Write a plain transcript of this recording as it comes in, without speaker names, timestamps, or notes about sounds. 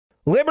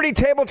Liberty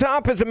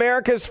Tabletop is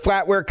America's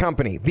flatware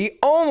company, the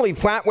only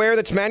flatware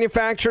that's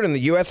manufactured in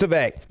the US of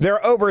A. There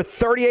are over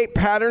 38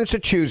 patterns to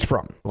choose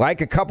from. Like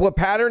a couple of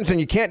patterns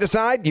and you can't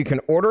decide, you can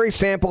order a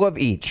sample of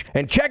each.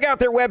 And check out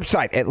their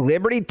website at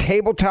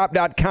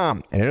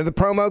libertytabletop.com and enter the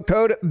promo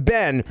code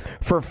BEN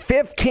for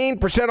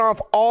 15% off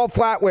all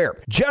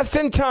flatware. Just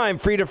in time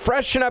for you to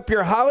freshen up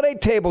your holiday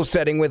table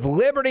setting with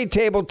Liberty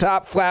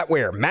Tabletop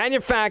flatware,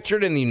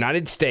 manufactured in the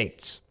United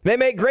States. They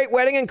make great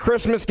wedding and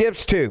Christmas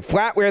gifts too,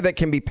 flatware that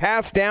can be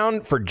passed down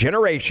for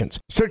generations.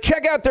 So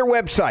check out their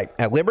website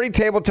at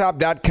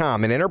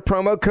libertytabletop.com and enter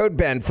promo code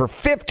BEN for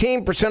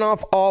 15%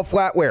 off all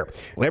flatware.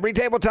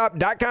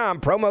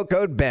 libertytabletop.com, promo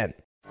code BEN.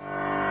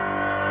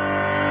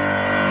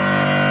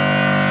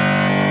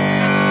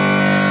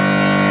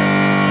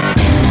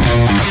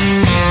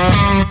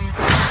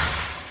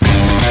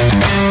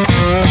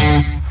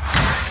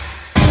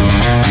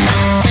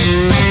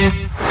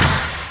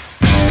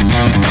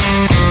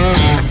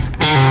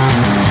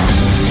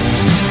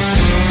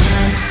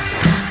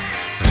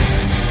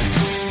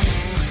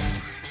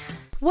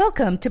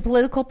 Welcome to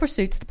Political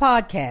Pursuits, the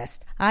podcast.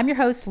 I'm your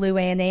host, Lou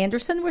Ann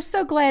Anderson. We're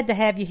so glad to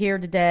have you here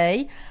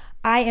today.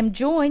 I am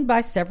joined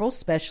by several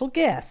special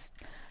guests.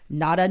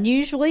 Not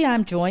unusually,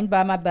 I'm joined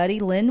by my buddy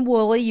Lynn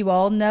Woolley. You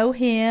all know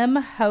him,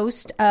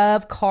 host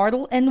of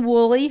Cardle and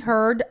Woolley,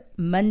 heard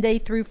Monday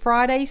through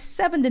Friday,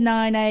 7 to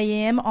 9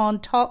 a.m. on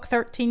Talk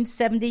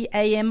 1370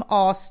 AM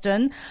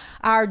Austin.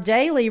 Our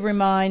daily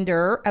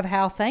reminder of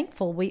how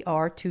thankful we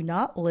are to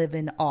not live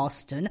in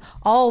Austin,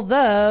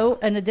 although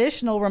an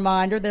additional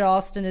reminder that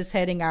Austin is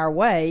heading our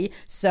way,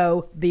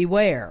 so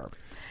beware.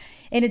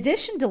 In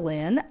addition to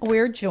Lynn,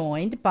 we're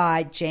joined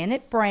by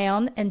Janet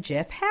Brown and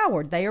Jeff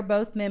Howard. They are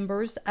both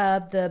members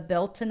of the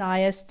Belton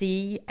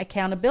ISD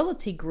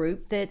Accountability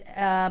Group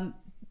that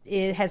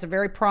it has a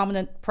very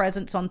prominent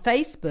presence on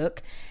Facebook,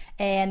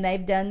 and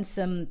they've done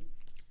some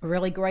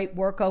really great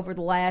work over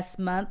the last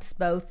months,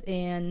 both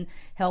in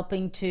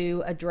helping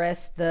to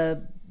address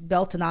the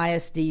Belton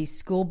ISD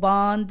school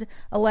bond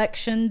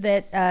election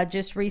that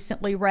just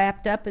recently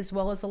wrapped up, as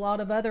well as a lot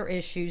of other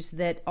issues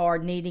that are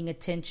needing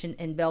attention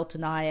in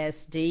Belton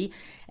ISD.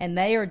 And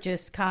they are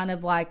just kind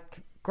of like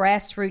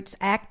grassroots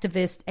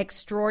activist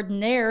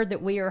extraordinaire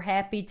that we are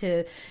happy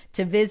to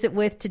visit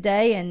with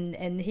today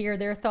and hear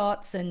their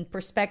thoughts and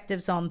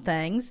perspectives on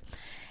things.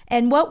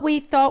 And what we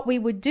thought we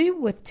would do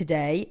with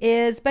today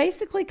is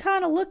basically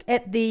kind of look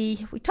at we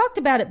talked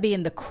about it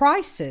being the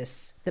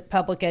crisis that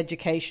public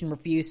education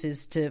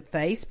refuses to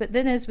face, but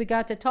then as we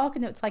got to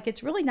talking, it's like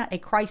it's really not a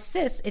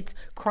crisis, it's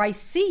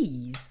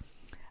crises.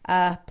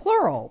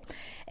 Plural.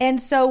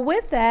 And so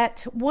with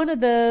that, one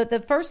of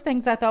the first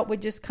things I thought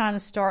we'd just kind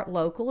of start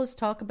local is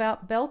talk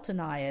about Belton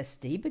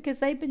ISD, because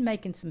they've been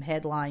making some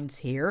headlines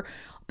here.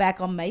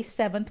 Back on May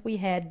 7th, we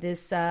had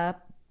this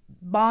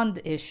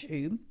bond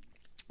issue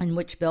in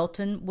which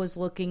Belton was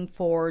looking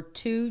for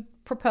two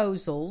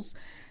proposals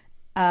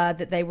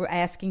that they were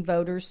asking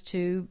voters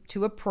to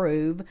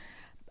approve.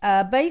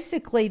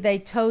 Basically, they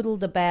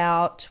totaled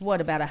about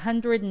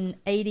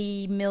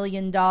 $180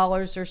 million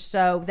or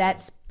so.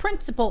 That's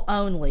principal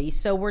only.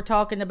 So we're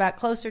talking about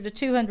closer to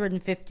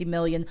 $250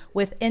 million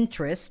with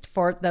interest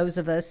for those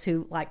of us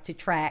who like to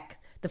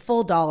track the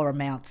full dollar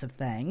amounts of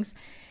things.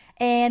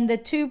 And the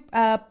two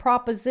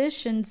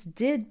propositions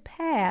did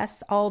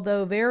pass,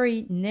 although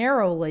very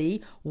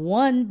narrowly,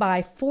 one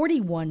by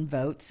 41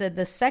 votes and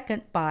the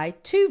second by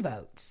 2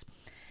 votes.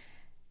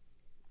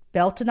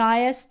 Belton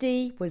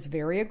ISD was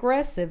very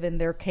aggressive in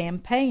their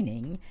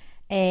campaigning,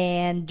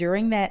 and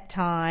during that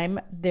time,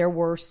 there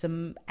were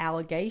some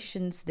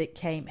allegations that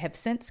have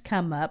since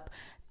come up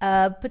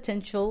of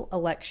potential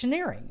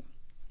electioneering.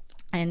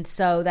 And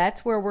so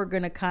that's where we're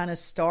going to kind of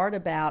start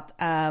about,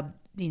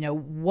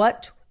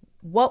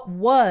 what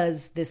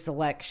was this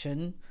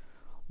election,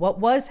 what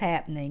was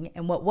happening,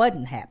 and what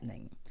wasn't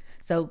happening.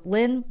 So,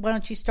 Lynn, why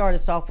don't you start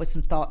us off with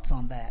some thoughts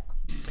on that?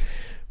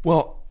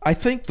 Well, I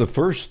think the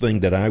first thing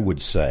that I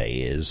would say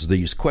is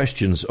these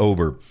questions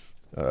over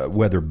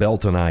whether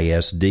Belton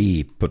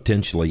ISD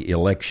potentially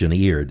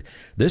electioneered.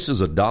 This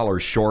is $1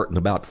 short and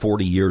about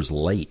 40 years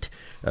late.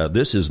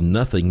 This is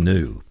nothing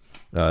new.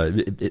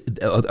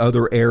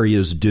 Other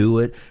areas do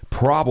it.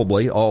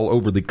 Probably all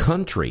over the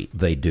country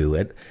they do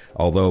it,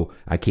 although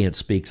I can't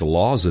speak to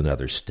laws in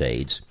other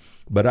states.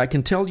 But I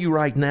can tell you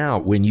right now,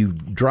 when you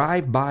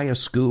drive by a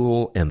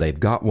school and they've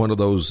got one of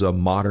those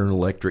modern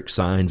electric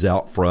signs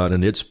out front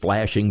and it's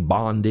flashing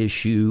bond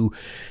issue,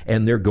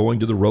 and they're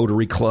going to the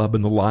Rotary Club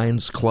and the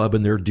Lions Club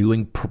and they're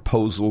doing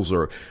proposals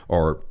or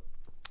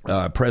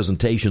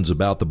presentations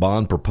about the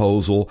bond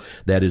proposal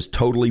that is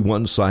totally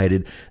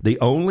one-sided, the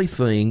only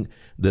thing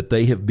that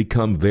they have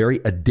become very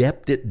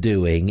adept at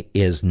doing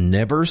is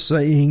never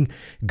saying,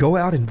 go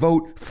out and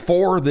vote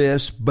for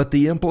this, but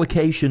the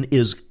implication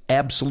is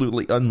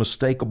absolutely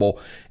unmistakable.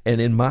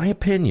 And in my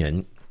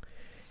opinion,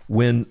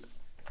 when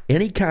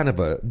any kind of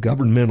a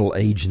governmental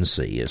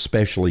agency,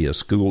 especially a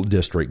school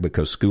district,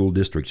 because school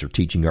districts are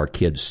teaching our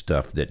kids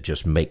stuff that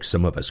just makes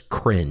some of us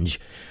cringe,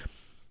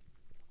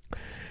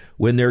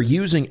 when they're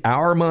using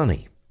our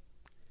money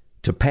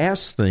to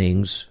pass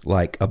things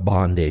like a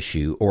bond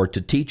issue or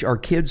to teach our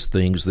kids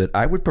things that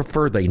I would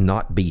prefer they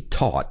not be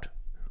taught.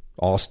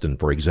 Austin,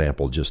 for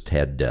example, just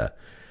had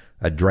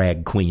a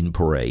drag queen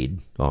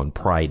parade on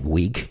Pride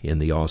Week in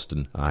the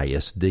Austin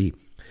ISD.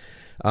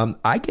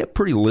 I get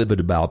pretty livid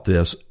about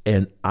this,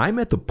 and I'm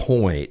at the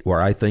point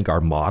where I think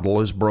our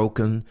model is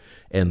broken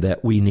and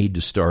that we need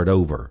to start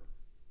over.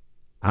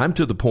 I'm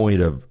to the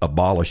point of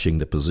abolishing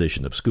the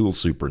position of school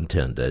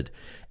superintendent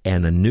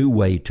and a new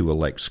way to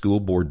elect school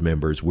board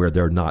members where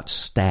they're not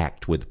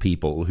stacked with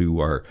people who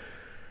are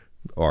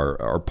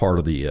part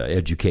of the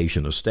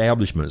education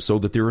establishment, so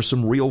that there are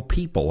some real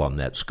people on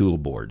that school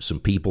board, some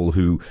people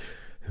who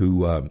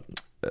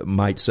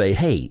might say,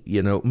 hey,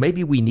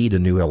 maybe we need a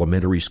new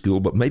elementary school,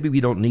 but maybe we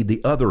don't need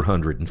the other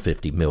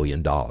 $150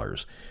 million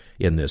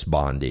in this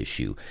bond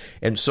issue.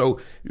 And so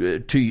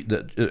to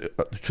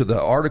the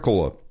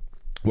article,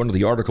 one of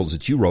the articles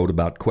that you wrote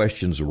about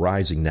questions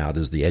arising now,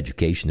 does the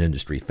education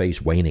industry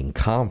face waning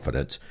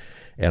confidence?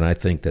 And I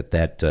think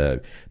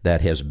that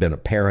has been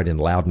apparent in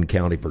Loudoun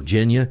County,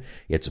 Virginia.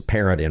 It's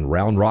apparent in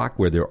Round Rock,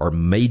 where there are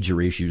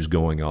major issues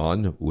going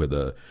on with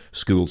a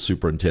school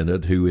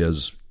superintendent who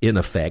is, in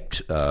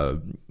effect,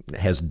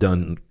 has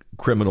done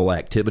criminal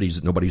activities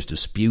that nobody's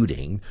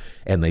disputing,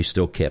 and they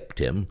still kept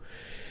him.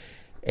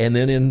 And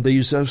then in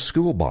these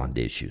school bond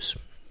issues.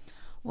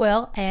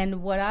 Well,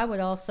 and what I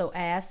would also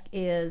ask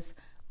is,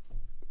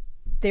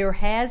 there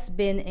has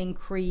been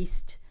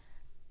increased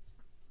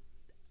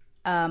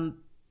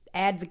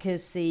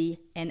advocacy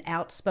and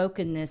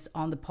outspokenness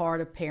on the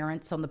part of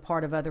parents, on the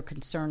part of other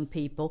concerned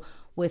people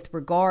with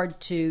regard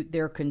to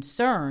their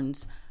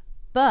concerns.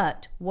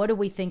 But what do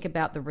we think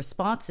about the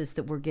responses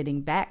that we're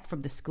getting back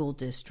from the school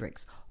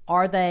districts?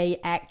 Are they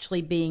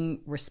actually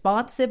being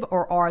responsive,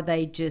 or are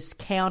they just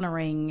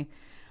countering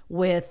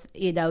with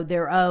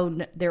their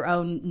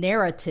own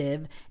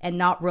narrative and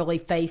not really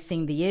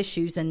facing the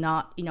issues, and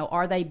not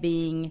are they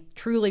being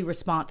truly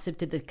responsive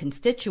to the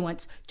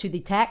constituents, to the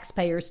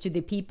taxpayers, to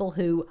the people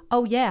who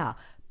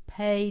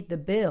pay the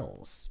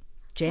bills?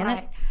 Janet?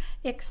 Right.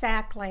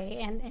 Exactly,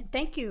 and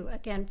thank you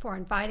again for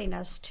inviting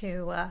us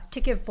to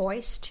give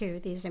voice to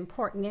these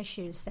important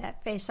issues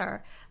that face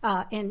our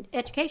in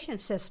education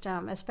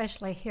system,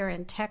 especially here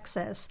in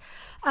Texas.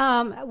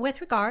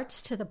 With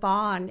regards to the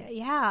bond,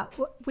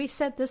 we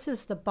said this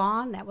is the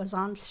bond that was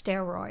on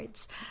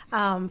steroids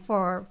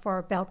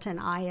for Belton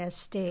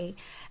ISD,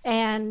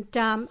 and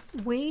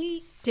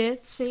we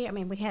did see.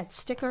 We had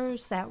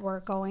stickers that were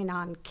going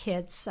on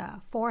kids'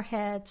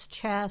 foreheads,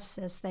 chests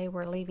as they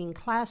were leaving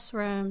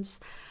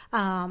classrooms.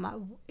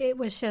 It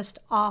was just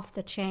off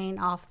the chain,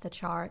 off the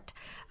chart.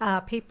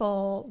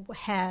 People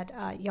had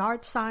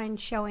yard signs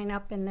showing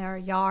up in their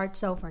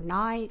yards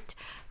overnight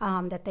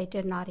that they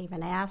did not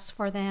even ask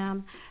for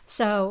them.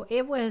 So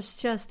it was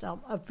just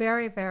a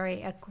very,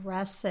 very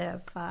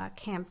aggressive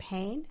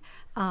campaign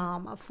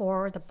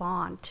for the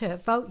bond, to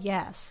vote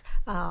yes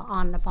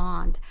on the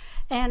bond.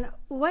 And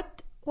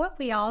what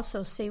we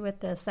also see with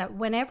this, that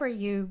whenever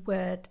you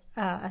would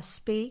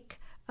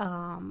speak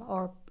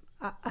or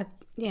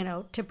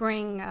to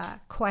bring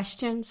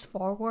questions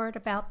forward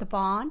about the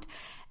bond,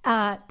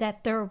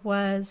 that there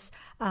was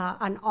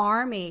an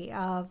army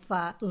of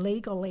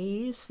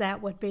legalese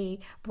that would be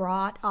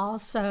brought.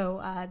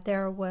 Also,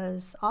 there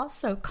was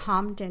also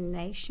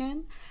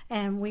condemnation,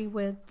 and we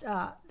would,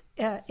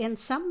 in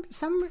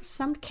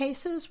some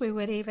cases, we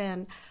would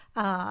even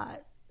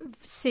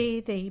see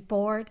the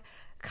board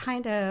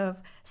kind of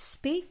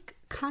speak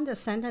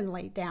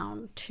condescendingly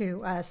down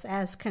to us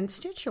as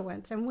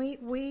constituents, and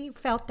we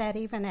felt that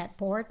even at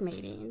board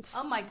meetings.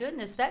 Oh my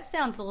goodness, that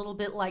sounds a little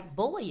bit like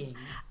bullying.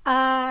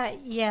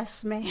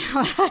 Yes,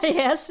 ma'am.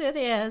 Yes, it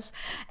is.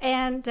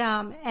 And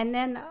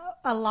then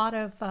a lot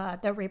of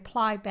the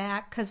reply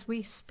back, because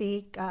we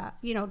speak,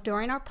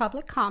 during our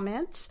public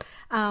comments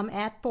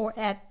at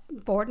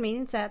board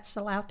meetings. That's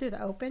allowed through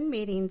the Open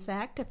Meetings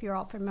Act, if you're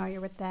all familiar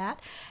with that,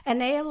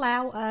 and they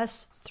allow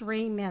us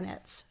 3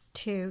 minutes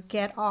to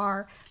get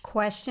our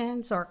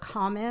questions or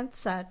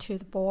comments to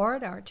the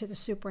board or to the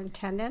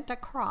superintendent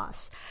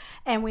across.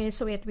 And we have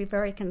to be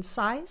very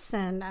concise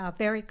and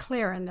very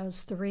clear in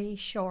those 3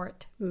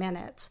 short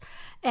minutes.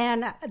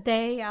 And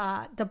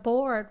the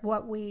board,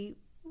 what we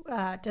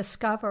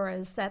discover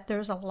is that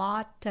there's a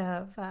lot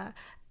of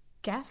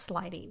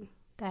gaslighting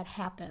that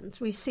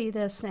happens. We see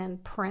this in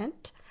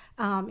print,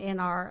 in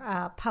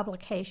our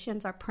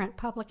publications, our print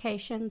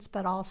publications,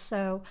 but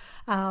also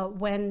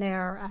when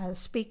they're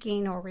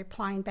speaking or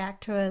replying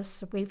back to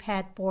us. We've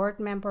had board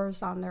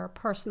members on their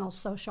personal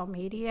social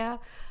media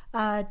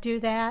do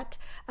that.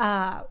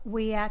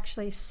 We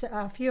actually,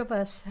 a few of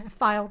us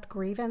filed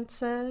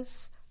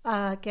grievances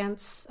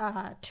against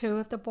 2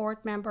 of the board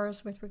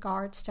members with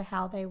regards to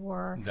how they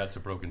were. That's a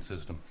broken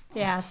system.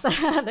 Yes,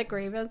 the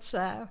grievance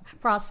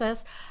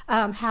process,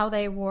 how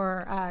they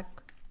were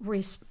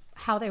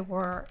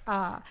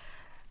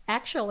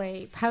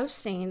actually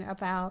posting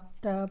about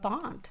the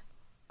bond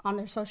on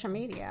their social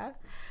media.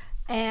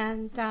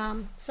 And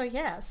so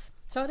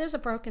it is a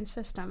broken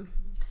system.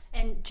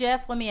 And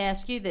Jeff, let me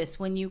ask you this.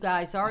 When you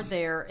guys are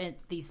there at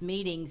these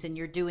meetings and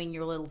you're doing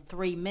your little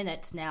 3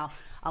 minutes now,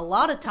 a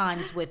lot of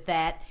times with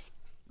that,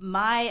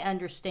 my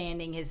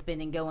understanding has been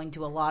in going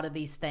to a lot of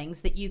these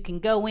things that you can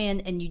go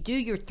in and you do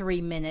your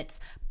 3 minutes,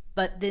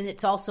 but then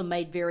it's also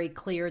made very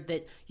clear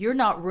that they're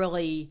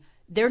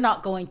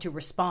not going to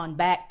respond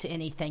back to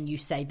anything you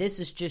say. This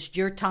is just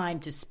your time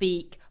to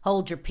speak,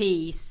 hold your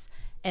peace,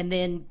 and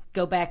then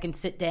go back and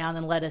sit down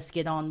and let us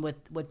get on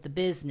with the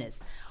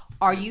business.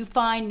 Are you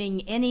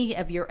finding any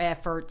of your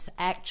efforts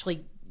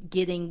actually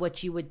getting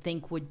what you would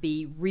think would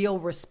be real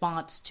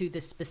response to the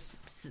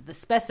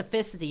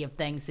specificity of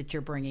things that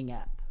you're bringing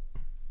up?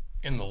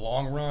 In the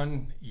long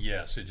run,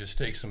 yes. It just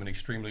takes them an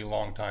extremely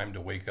long time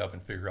to wake up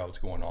and figure out what's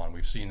going on.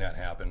 We've seen that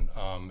happen.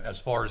 As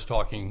far as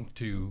talking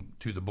to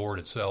the board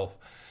itself,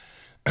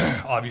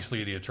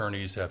 obviously the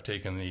attorneys have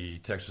taken the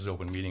Texas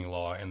Open Meeting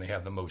Law and they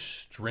have the most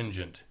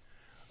stringent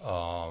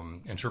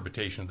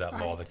interpretation of that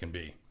law that can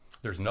be.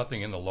 There's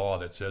nothing in the law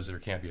that says there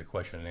can't be a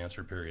question and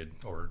answer period,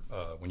 or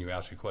when you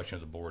ask a question of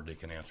the board, they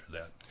can answer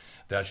that.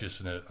 That's just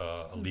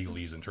a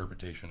legalese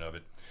interpretation of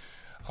it.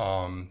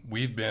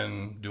 We've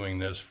been doing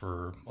this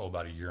for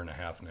about a year and a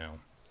half now,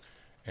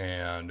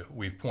 and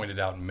we've pointed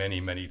out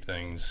many, many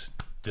things,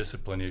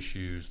 discipline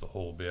issues, the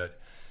whole bit.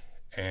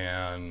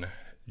 And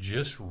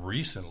just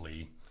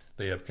recently,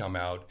 they have come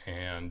out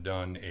and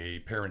done a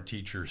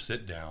parent-teacher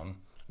sit-down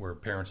where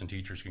parents and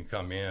teachers can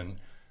come in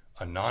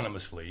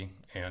anonymously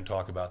and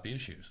talk about the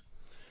issues.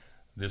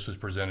 This was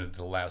presented at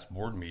the last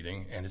board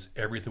meeting, and it's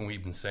everything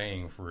we've been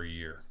saying for a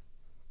year.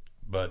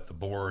 But the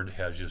board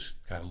has just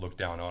kind of looked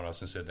down on us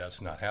and said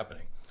that's not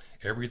happening.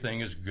 Everything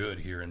is good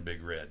here in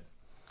Big Red.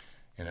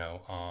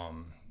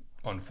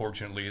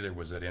 Unfortunately, there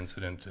was that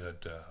incident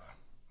at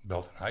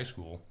Belton High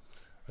School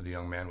where the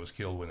young man was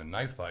killed with a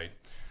knife fight.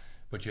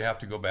 But you have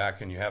to go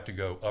back and you have to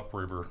go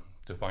upriver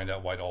to find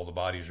out why all the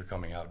bodies are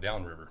coming out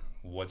downriver.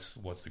 What's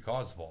the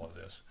cause of all of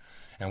this?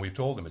 And we've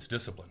told them it's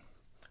discipline.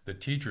 The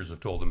teachers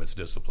have told them it's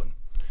discipline.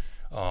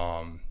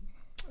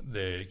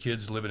 The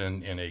kids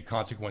living in a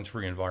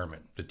consequence-free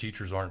environment. The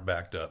teachers aren't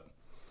backed up.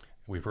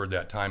 We've heard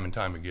that time and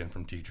time again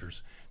from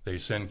teachers. They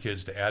send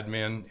kids to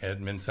admin.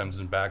 Admin sends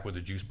them back with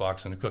a juice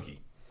box and a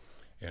cookie,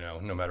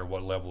 no matter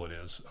what level it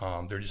is.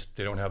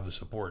 They don't have the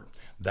support.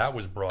 That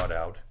was brought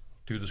out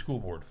to the school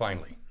board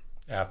finally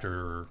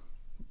after,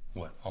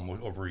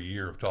 almost over a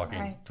year of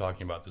talking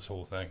about this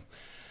whole thing.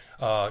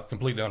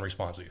 Completely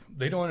unresponsive.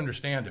 They don't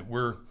understand it.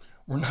 We're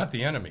not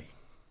the enemy.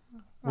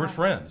 We're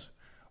friends.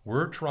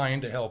 We're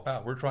trying to help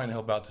out. We're trying to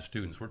help out the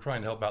students. We're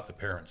trying to help out the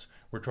parents.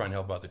 We're trying to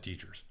help out the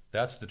teachers.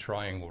 That's the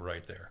triangle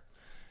right there.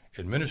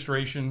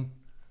 Administration,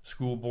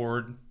 school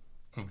board,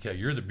 okay,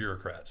 you're the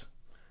bureaucrats.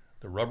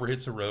 The rubber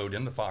hits the road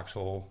in the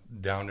foxhole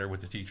down there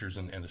with the teachers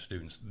and the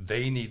students.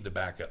 They need the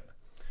backup.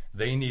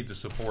 They need the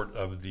support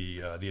of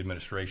the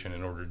administration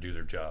in order to do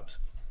their jobs.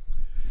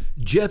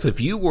 Jeff, if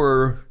you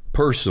were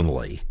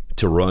personally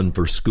to run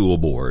for school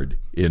board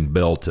in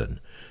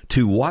Belton,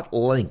 to what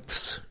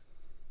lengths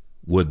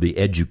would the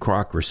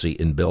educrocracy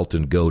in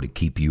Belton go to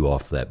keep you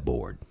off that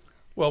board?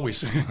 Well,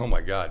 oh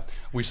my God,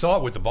 we saw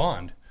it with the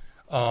bond.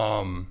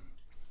 I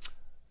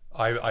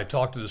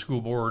talked to the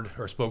school board,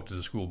 or spoke at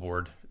the school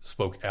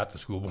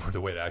board, the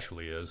way it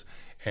actually is,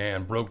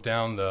 and broke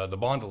down the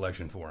bond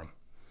election for them.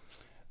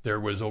 There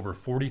was over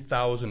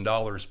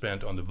 $40,000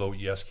 spent on the Vote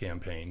Yes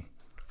campaign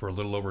for a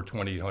little over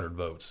 2,800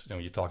 votes.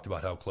 You talked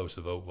about how close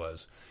the vote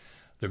was.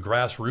 The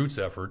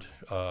grassroots effort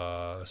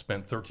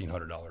spent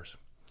 $1,300.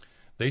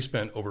 They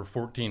spent over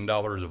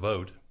 $14 a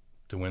vote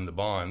to win the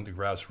bond. The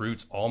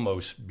grassroots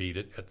almost beat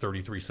it at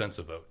 33 cents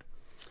a vote.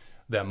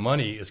 That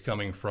money is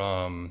coming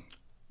from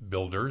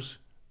builders,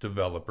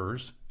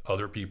 developers,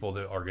 other people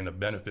that are going to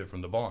benefit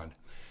from the bond.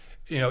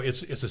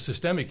 It's a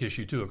systemic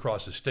issue too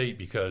across the state,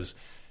 because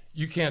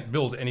you can't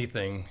build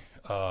anything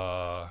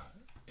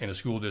in a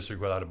school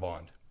district without a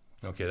bond.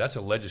 Okay, that's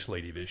a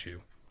legislative issue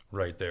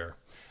right there.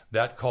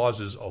 That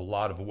causes a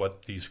lot of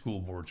what these school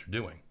boards are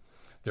doing.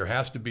 There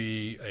has to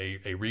be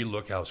a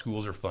relook how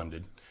schools are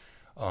funded.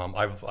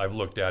 I've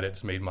looked at it.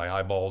 It's made my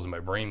eyeballs and my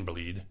brain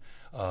bleed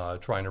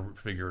trying to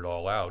figure it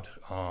all out.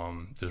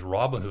 This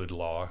Robin Hood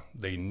law,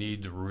 they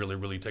need to really,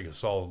 really take a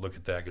solid look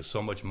at that, because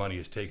so much money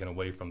is taken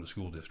away from the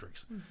school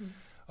districts.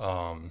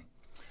 Mm-hmm.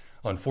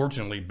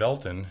 Unfortunately,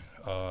 Belton,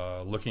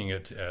 looking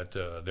at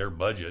their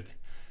budget,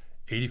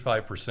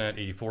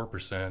 85%,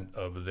 84%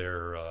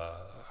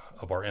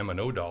 of our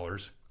M&O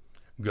dollars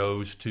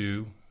goes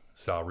to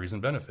salaries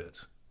and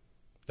benefits.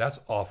 That's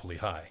awfully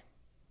high.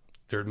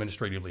 They're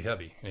administratively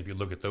heavy. And if you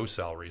look at those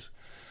salaries,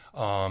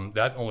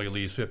 that only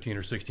leaves 15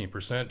 or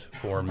 16%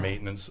 for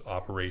maintenance,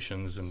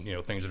 operations, and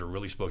things that are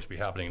really supposed to be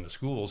happening in the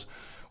schools,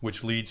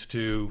 which leads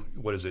to,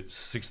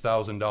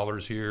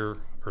 $6,000 here,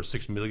 or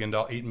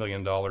 $8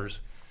 million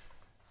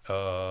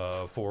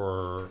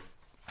for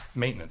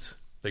maintenance.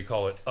 They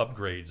call it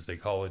upgrades. They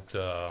call it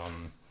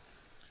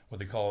what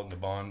they call it in the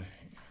bond,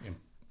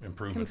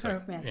 improvements.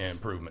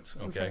 Improvements.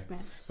 Okay.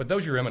 Improvements. But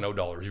those are your M&O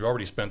dollars. You've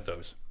already spent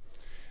those.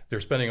 They're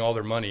spending all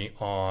their money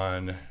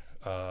on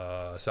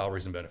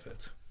salaries and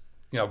benefits.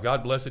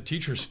 God bless it.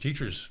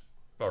 Teachers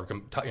are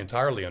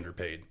entirely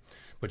underpaid,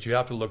 but you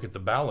have to look at the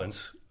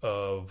balance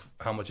of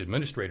how much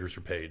administrators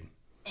are paid.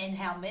 And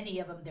how many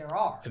of them there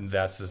are. And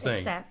that's the thing.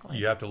 Exactly.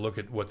 You have to look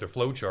at what their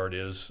flow chart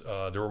is,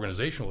 their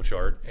organizational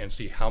chart, and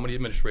see how many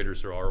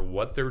administrators there are,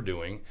 what they're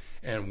doing,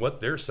 and what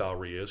their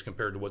salary is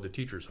compared to what the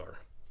teachers are.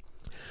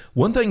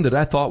 One thing that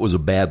I thought was a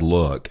bad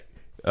look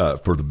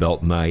for the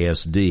Belton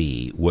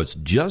ISD was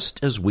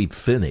just as we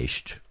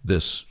finished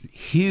this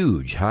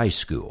huge high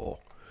school,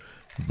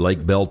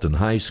 Blake Belton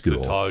High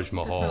School. The Taj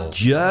Mahal.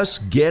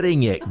 Just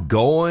getting it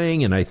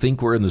going, and I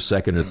think we're in the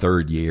second or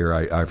third year,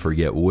 I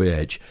forget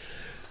which.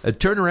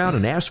 Turn around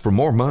and ask for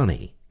more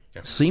money.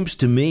 Yeah. Seems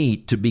to me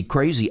to be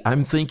crazy.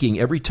 I'm thinking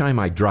every time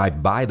I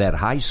drive by that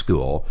high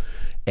school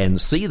and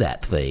see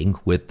that thing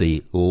with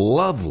the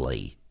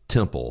lovely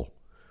Temple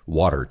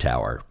water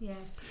tower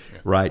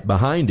right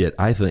behind it,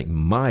 I think,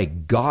 my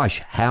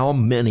gosh, how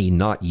many,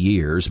 not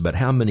years, but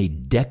how many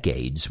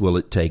decades will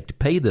it take to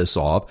pay this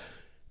off?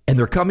 And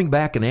they're coming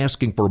back and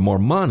asking for more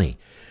money.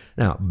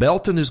 Now,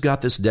 Belton has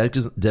got this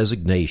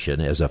designation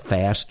as a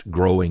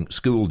fast-growing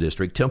school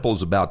district.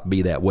 Temple's about to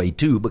be that way,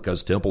 too,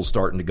 because Temple's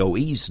starting to go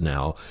east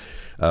now,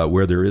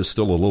 where there is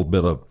still a little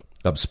bit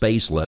of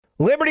space left.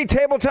 Liberty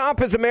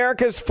Tabletop is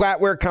America's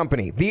flatware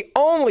company, the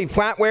only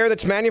flatware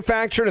that's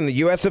manufactured in the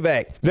U.S. of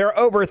A. There are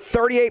over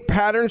 38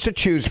 patterns to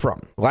choose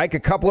from. Like a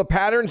couple of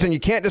patterns and you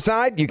can't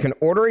decide, you can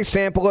order a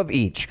sample of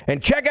each.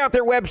 And check out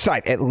their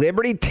website at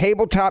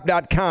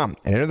libertytabletop.com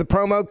and enter the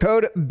promo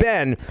code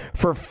BEN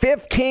for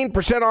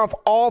 15% off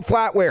all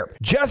flatware.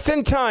 Just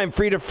in time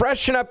for you to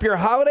freshen up your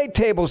holiday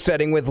table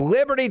setting with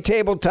Liberty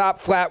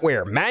Tabletop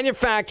flatware,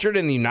 manufactured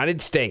in the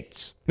United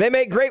States. They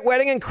make great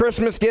wedding and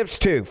Christmas gifts,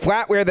 too.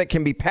 Flatware that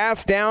can be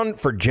passed down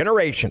for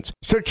generations.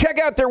 So check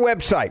out their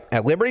website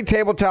at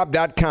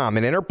libertytabletop.com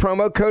and enter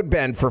promo code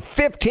BEN for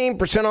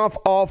 15% off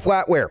all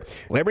flatware.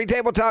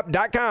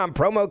 libertytabletop.com,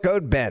 promo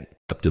code BEN.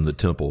 In the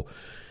Temple,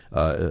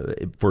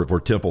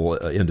 for Temple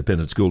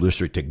Independent School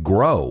District to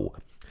grow.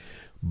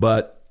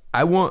 But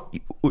I want,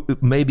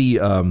 maybe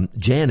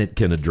Janet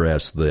can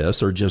address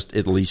this, or just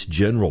at least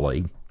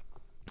generally.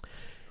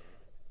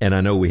 And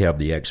I know we have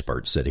the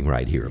expert sitting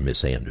right here,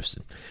 Miss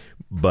Anderson.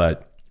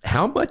 But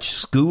how much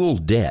school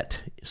debt,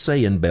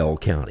 say in Bell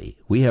County?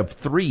 We have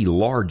 3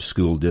 large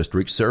school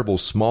districts, several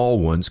small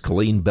ones,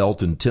 Killeen,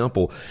 Belton,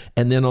 Temple,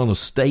 and then on a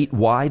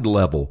statewide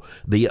level,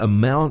 the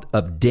amount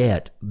of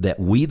debt that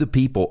we the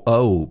people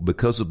owe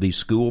because of these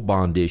school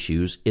bond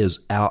issues is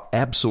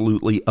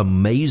absolutely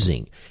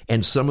amazing.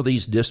 And some of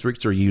these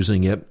districts are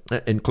using it,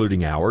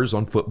 including ours,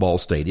 on football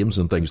stadiums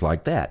and things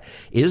like that.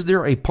 Is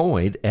there a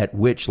point at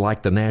which,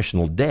 like the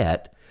national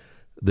debt,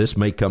 this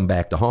may come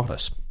back to haunt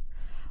us?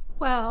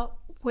 Well,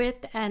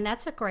 and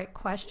that's a great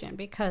question,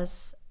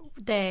 because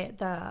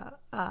the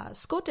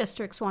school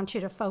districts want you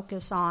to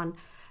focus on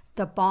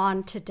the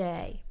bond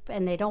today,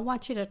 and they don't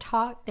want you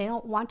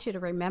to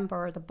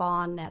remember the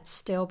bond that's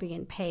still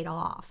being paid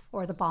off,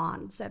 or the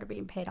bonds that are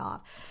being paid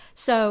off.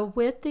 So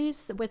with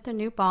the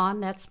new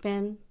bond that's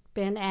been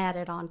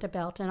added onto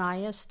Belton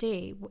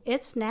ISD,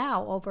 it's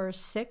now over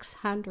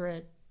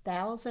 $600,000.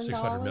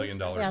 $600 million.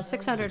 Yeah,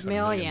 $600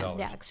 million.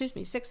 Yeah,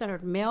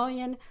 $600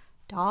 million.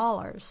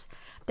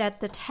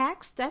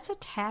 That's a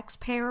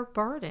taxpayer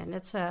burden.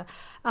 It's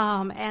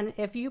and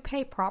if you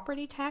pay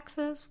property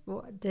taxes,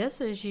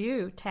 this is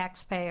you,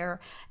 taxpayer.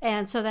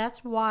 And so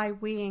that's why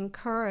we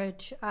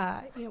encourage,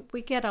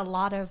 we get a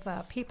lot of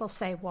people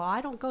say, well, I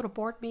don't go to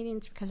board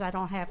meetings because I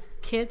don't have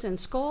kids in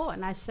school.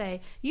 And I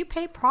say, you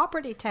pay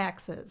property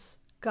taxes,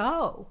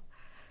 go.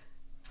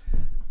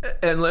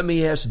 And let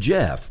me ask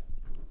Jeff,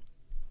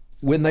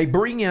 when they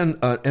bring in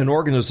an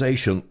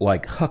organization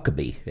like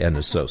Huckabee and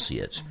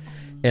Associates,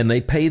 and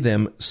they pay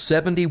them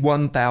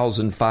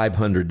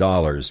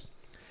 $71,500,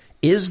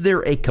 is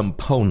there a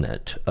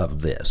component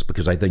of this?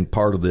 Because I think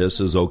part of this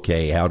is,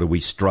 okay, how do we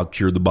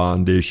structure the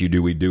bond issue?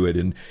 Do we do it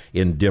in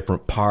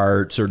different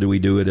parts, or do we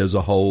do it as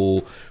a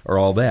whole, or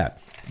all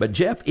that? But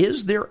Jeff,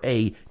 is there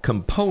a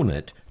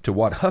component to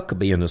what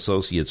Huckabee and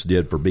Associates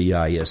did for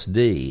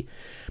BISD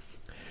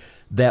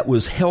that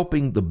was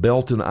helping the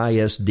Belton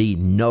ISD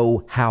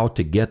know how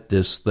to get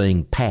this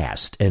thing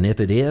passed? And if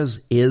it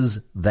is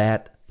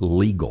that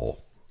legal?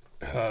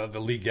 The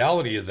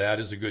legality of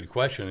that is a good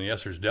question. And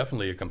yes, there's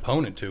definitely a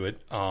component to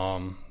it.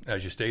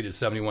 As you stated,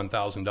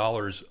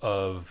 $71,000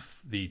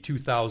 of the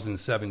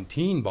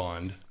 2017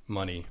 bond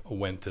money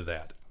went to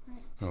that.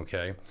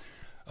 Okay.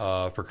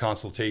 For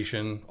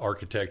consultation,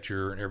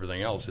 architecture, and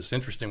everything else. It's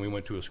interesting. We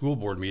went to a school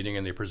board meeting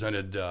and they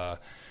presented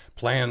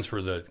plans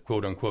for the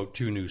quote unquote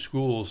 2 new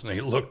schools, and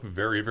they look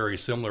very, very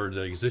similar to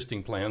the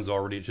existing plans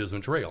already at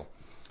Chisholm Trail.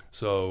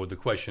 So the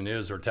question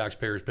is, are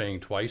taxpayers paying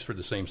twice for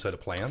the same set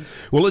of plans?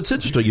 Well, it's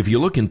interesting. If you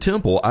look in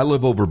Temple, I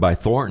live over by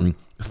Thornton.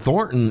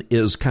 Thornton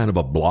is kind of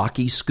a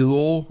blocky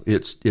school.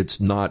 It's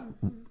not,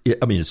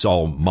 I mean, it's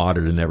all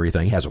modern and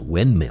everything. It has a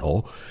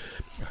windmill.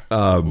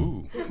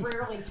 It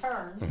rarely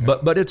turns.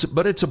 But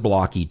it's a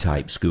blocky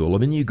type school. I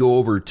mean, you go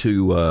over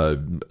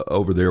to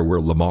over there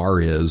where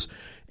Lamar is,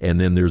 And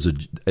then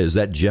is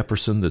that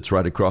Jefferson that's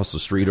right across the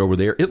street over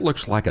there? It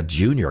looks like a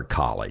junior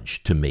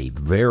college to me.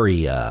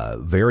 Very,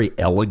 very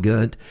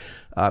elegant.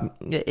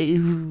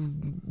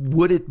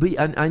 Would it be?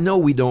 I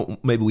know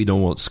maybe we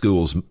don't want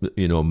schools,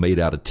 made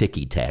out of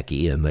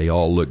ticky-tacky and they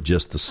all look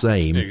just the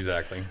same.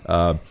 Exactly.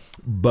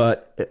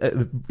 But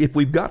if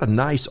we've got a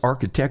nice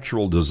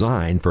architectural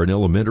design for an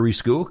elementary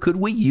school, could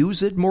we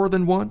use it more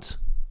than once?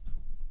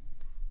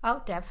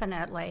 Oh,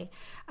 definitely.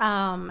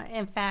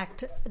 In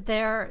fact,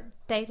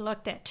 they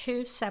looked at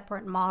two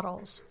separate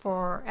models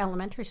for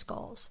elementary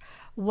schools.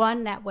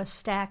 One that was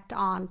stacked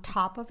on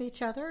top of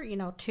each other,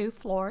 two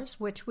floors,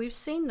 which we've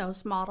seen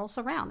those models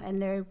around,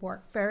 and they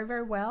work very,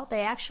 very well.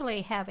 They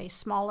actually have a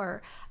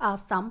smaller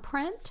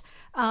thumbprint,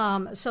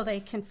 so they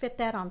can fit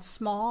that on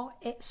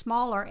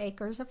smaller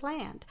acres of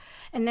land.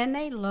 And then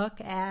they look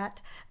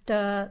at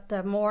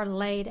the more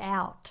laid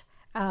out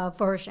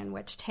version,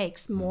 which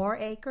takes more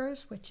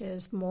acres, which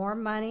is more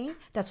money.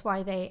 That's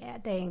why they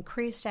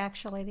increased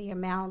actually the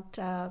amount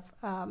of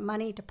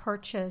money to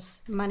purchase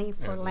money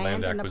for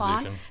land in the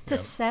bond to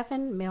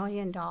 $7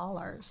 million.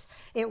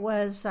 It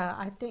was,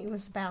 I think it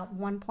was about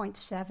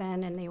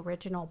 1.7 in the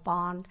original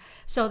bond.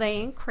 So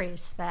they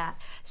increased that.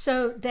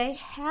 So they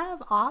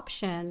have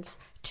options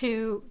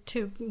to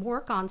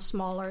work on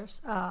smaller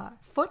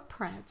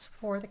footprints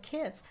for the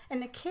kids,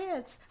 and the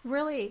kids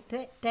really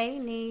they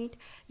need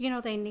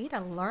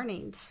a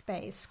learning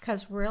space,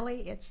 because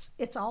really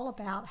it's all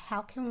about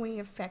how can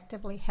we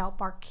effectively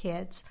help our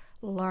kids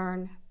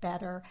learn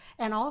better,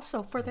 and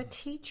also for the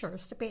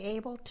teachers to be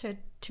able to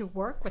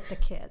work with the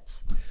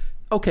kids.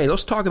 Okay,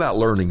 let's talk about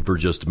learning for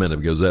just a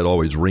minute, because that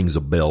always rings a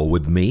bell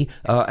with me.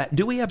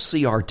 Do we have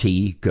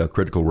CRT,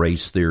 critical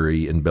race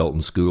theory, in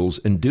Belton schools?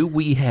 And do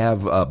we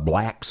have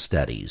black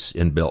studies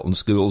in Belton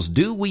schools?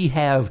 Do we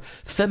have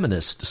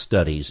feminist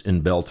studies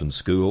in Belton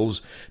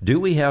schools? Do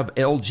we have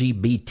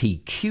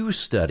LGBTQ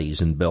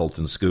studies in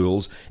Belton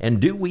schools? And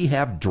do we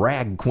have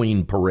drag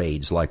queen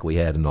parades like we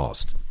had in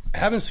Austin? I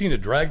haven't seen a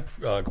drag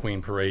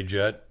queen parade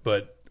yet,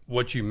 but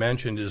what you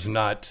mentioned is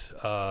not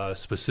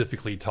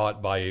specifically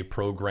taught by a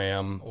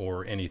program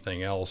or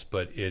anything else,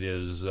 but it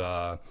is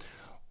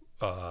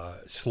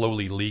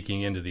slowly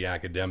leaking into the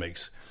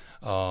academics.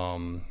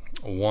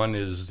 One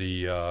is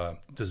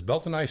does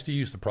Belton ISD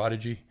use the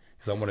Prodigy?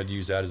 Because I wanted to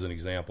use that as an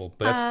example.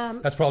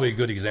 But that's probably a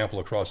good example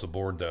across the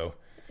board, though.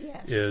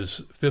 Yes.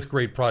 Is fifth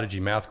grade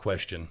Prodigy math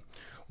question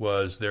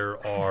was there's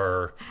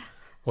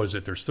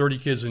 30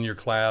 kids in your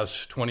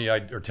class,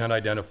 10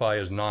 identify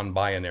as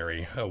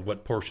non-binary.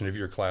 What portion of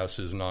your class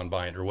is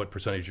non-binary, or what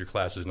percentage of your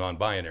class is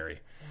non-binary?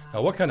 Wow.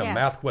 Now, what kind of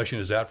math question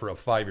is that for a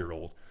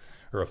 5-year-old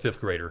or a 5th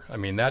grader? I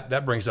mean,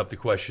 that brings up the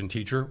question,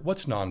 teacher,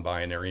 what's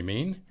non-binary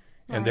mean?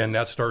 And then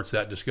that starts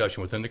that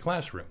discussion within the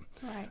classroom.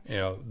 Right.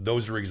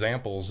 Those are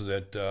examples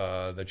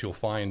that you'll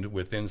find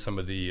within some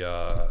of the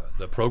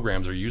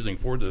programs they're using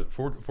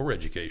for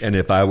education. And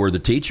if I were the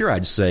teacher,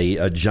 I'd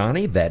say,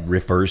 Johnny, that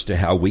refers to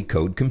how we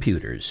code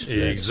computers.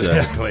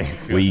 Exactly.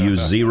 We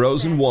use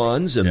zeros and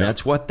ones, and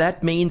that's what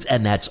that means,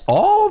 and that's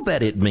all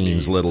that it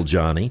means, little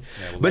Johnny.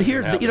 Yeah, but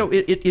here,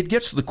 it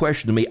gets to the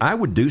question to me. I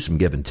would do some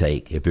give and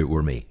take if it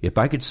were me. If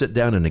I could sit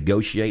down and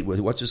negotiate with,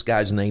 what's this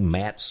guy's name,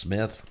 Matt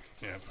Smith?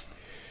 Yeah.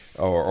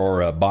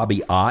 Or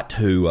Bobby Ott,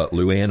 who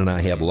Luann and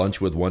I had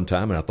lunch with one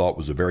time, and I thought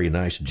was a very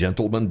nice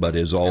gentleman, but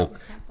is all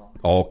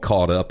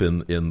caught up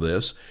in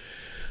this.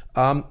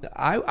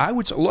 I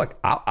would say, look,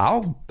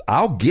 I'll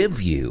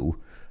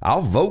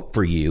vote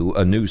for you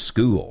a new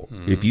school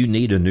if you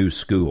need a new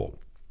school.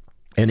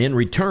 And in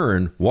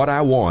return, what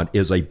I want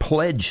is a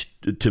pledge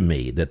to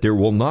me that there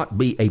will not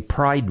be a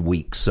Pride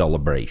Week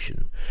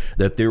celebration,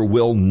 that there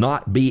will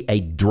not be a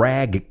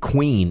drag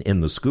queen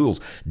in the schools.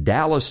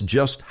 Dallas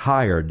just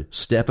hired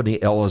Stephanie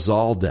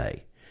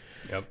Elizalde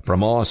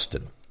from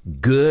Austin.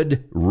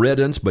 Good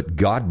riddance, but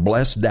God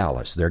bless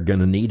Dallas. They're going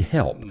to need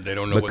help. They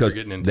don't know what they're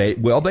getting into. They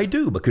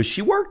do, because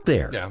she worked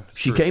there. Yeah,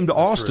 she came to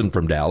Austin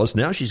from Dallas.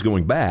 Now she's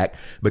going back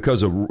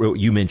because of,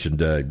 you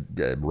mentioned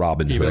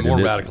Robin Hood. Even more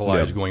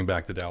radicalized going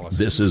back to Dallas.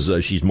 This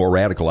is, she's more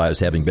radicalized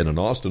having been in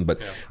Austin,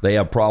 but they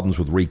have problems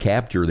with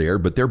recapture there,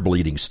 but they're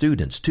bleeding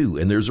students too.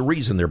 And there's a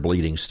reason they're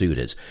bleeding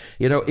students.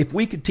 If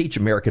we could teach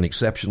American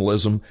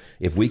exceptionalism,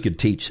 if we could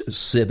teach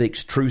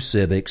civics, true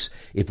civics,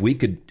 if we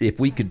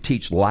could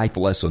teach life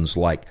lessons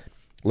like,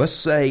 let's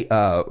say,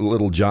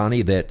 little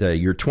Johnny, that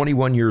you're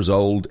 21 years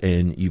old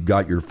and you've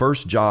got your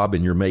first job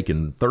and you're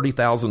making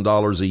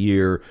 $30,000 a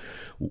year.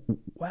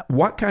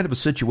 What kind of a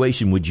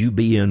situation would you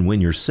be in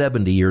when you're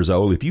 70 years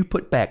old if you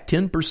put back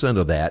 10%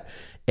 of that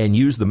and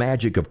use the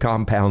magic of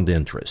compound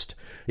interest?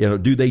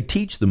 Do they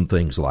teach them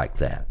things like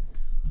that?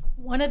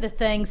 One of the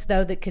things,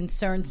 though, that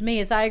concerns me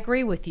is I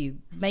agree with you.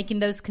 Making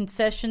those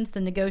concessions,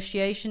 the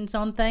negotiations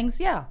on things,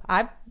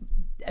 I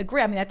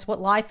agree. I mean, that's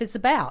what life is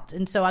about.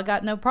 And so I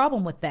got no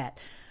problem with that.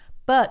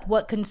 But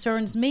what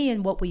concerns me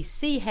and what we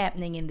see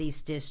happening in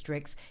these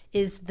districts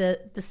is the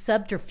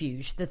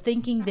subterfuge, the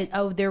thinking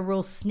that, they're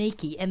real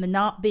sneaky, and the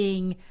not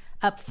being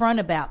upfront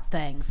about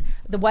things.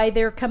 The way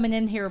they're coming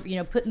in here,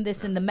 putting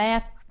this in the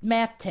math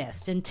math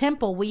test. In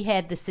Temple, we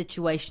had the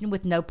situation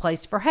with No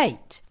Place for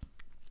Hate.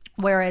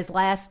 Whereas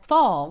last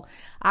fall,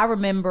 I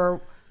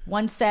remember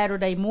one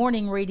Saturday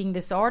morning reading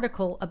this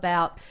article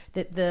about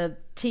that the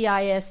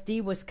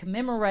TISD was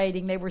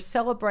commemorating, they were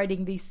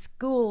celebrating these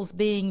schools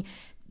being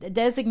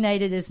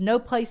designated as No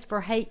Place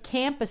for Hate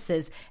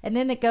campuses, and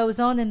then it goes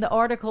on in the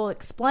article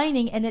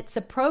explaining, and it's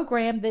a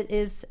program that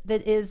is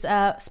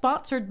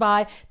sponsored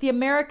by the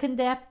American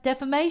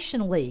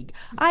Defamation League.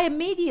 I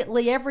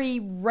immediately, every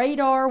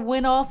radar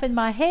went off in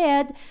my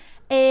head,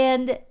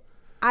 and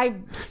I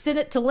sent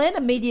it to Lynn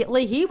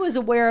immediately. He was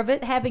aware of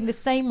it, having the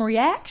same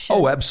reaction.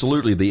 Oh,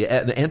 absolutely. The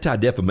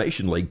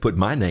Anti-Defamation League put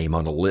my name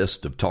on a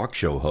list of talk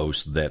show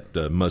hosts that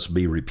must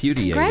be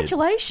repudiated.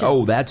 Congratulations.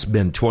 Oh, that's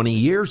been 20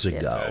 years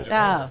ago.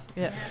 Oh,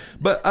 yeah.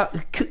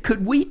 But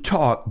could we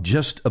talk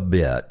just a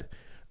bit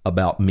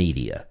about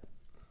media?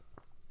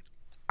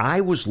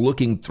 I was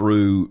looking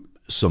through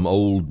some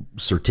old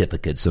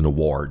certificates and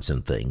awards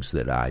and things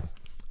that I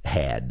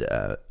had,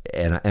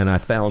 and I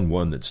found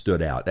one that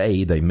stood out.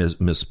 They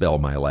misspelled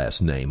my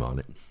last name on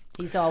it.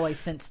 He's always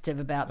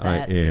sensitive about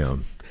that. I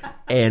am.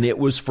 And it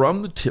was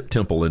from the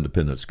Temple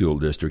Independent School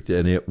District,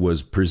 and it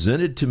was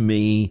presented to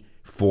me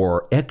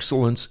for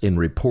excellence in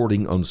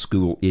reporting on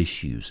school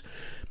issues.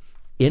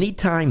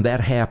 Anytime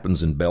that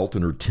happens in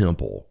Belton or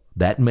Temple,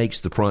 that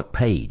makes the front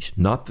page,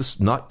 not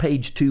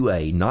page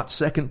 2A, not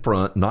second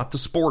front, not the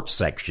sports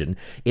section.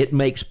 It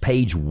makes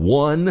page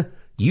 1,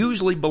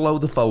 usually below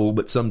the fold,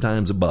 but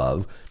sometimes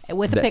above.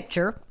 With a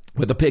picture.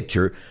 With a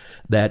picture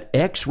that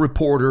X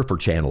reporter for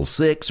Channel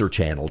 6 or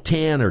Channel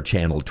 10 or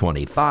Channel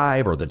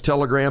 25 or the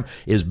Telegram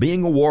is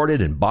being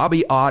awarded, and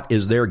Bobby Ott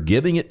is there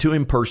giving it to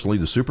him personally,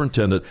 the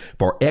superintendent,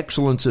 for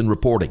excellence in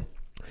reporting.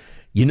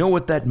 You know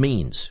what that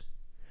means?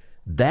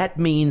 That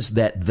means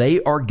that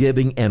they are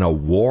giving an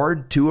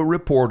award to a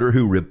reporter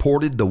who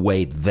reported the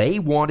way they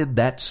wanted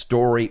that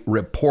story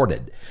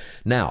reported.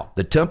 Now,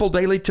 the Temple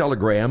Daily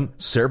Telegram,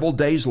 several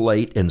days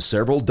late and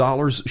several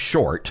dollars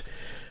short,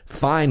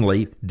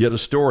 finally did a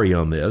story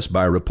on this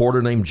by a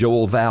reporter named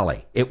Joel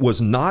Valley. It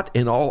was not,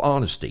 in all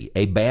honesty,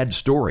 a bad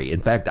story.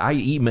 In fact, I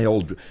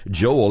emailed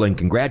Joel and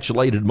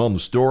congratulated him on the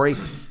story.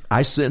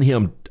 I sent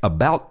him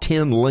about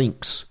 10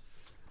 links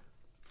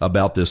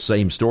about this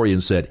same story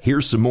and said,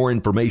 here's some more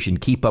information,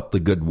 keep up the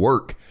good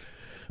work.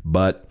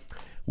 But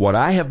what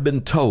I have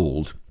been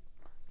told,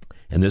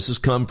 and this has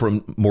come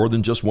from more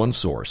than just one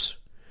source,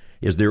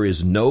 is there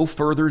is no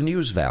further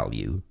news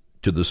value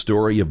to the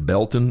story of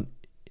Belton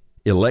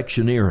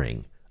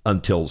electioneering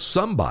until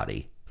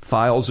somebody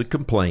files a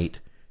complaint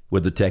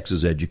with the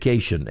Texas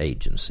Education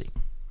Agency.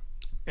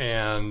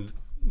 And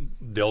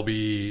they'll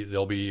be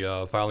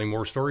filing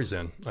more stories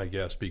then, I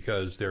guess,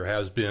 because there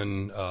has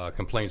been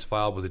complaints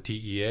filed with the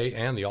TEA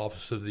and the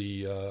Office of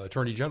the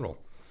Attorney General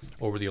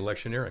over the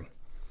electioneering.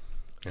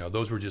 You know,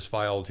 those were just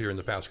filed here in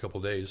the past couple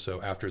of days,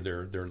 so after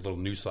their little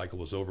news cycle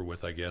was over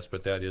with, I guess,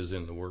 but that is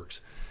in the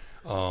works.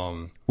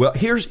 Well,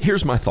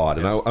 here's my thought,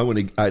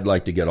 and I'd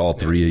like to get all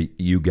three of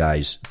you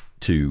guys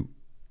to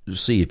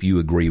see if you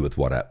agree with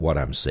what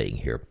I'm saying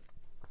here.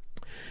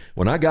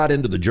 When I got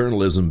into the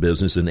journalism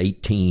business in I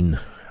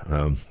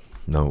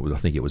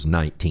think it was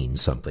 19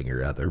 something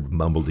or other,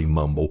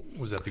 mumble.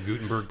 Was that the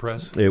Gutenberg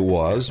Press? It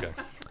was. Okay.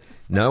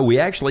 No, we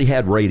actually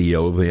had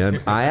radio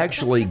then. I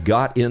actually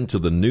got into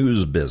the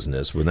news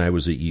business when I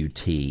was at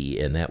UT,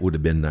 and that would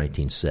have been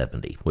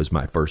 1970, was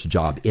my first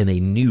job in a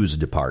news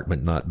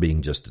department, not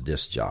being just a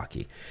disc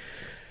jockey.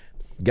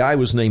 Guy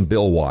was named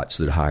Bill Watts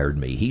that hired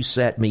me. He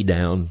sat me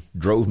down,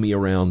 drove me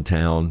around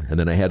town, and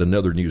then I had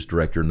another news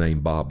director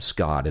named Bob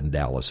Scott in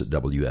Dallas at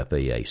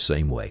WFAA,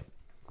 same way.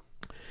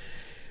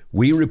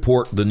 We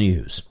report the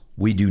news.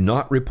 We do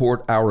not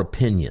report our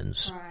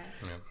opinions. Right.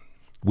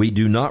 We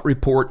do not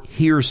report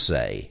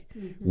hearsay.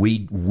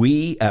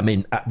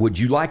 Mm-hmm. Would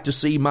you like to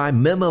see my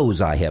memos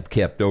I have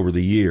kept over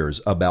the years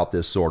about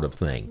this sort of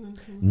thing?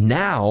 Mm-hmm.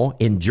 Now,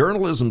 in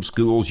journalism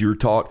schools, you're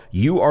taught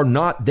you are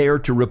not there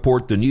to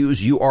report the news.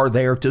 You are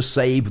there to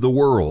save the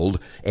world,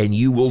 and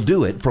you will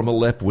do it from a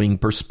left-wing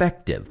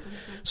perspective.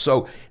 Mm-hmm.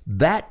 So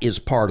that is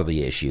part of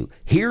the issue.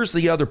 Here's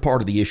the other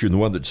part of the issue, and the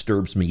one that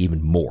disturbs me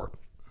even more.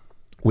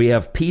 We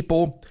have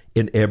people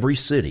in every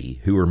city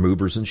who are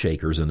movers and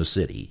shakers in a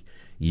city.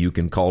 You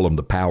can call them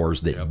the powers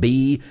that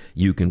be.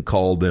 You can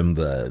call them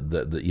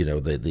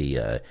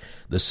the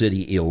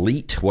city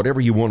elite,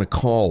 whatever you want to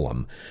call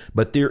them.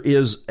 But there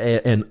is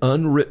an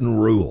unwritten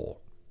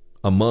rule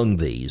among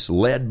these,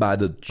 led by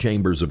the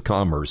chambers of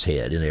commerce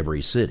head in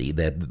every city,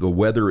 that the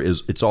weather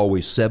it's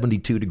always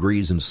 72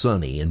 degrees and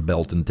sunny in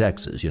Belton,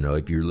 Texas. You know,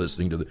 if you're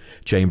listening to the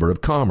Chamber of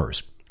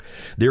Commerce.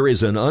 There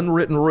is an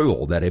unwritten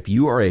rule that if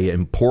you are an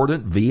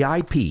important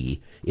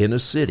VIP in a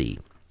city,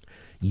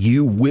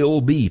 you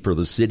will be for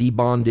the city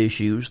bond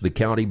issues, the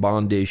county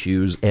bond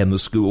issues, and the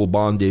school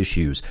bond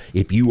issues.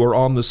 If you are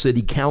on the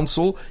city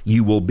council,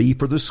 you will be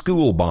for the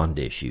school bond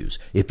issues.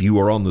 If you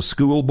are on the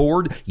school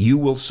board, you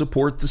will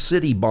support the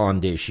city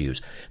bond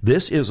issues.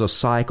 This is a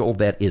cycle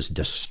that is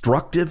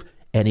destructive,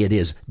 and it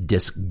is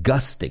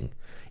disgusting.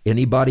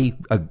 Anybody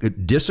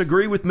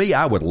disagree with me?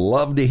 I would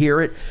love to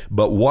hear it.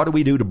 But what do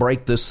we do to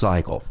break this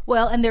cycle?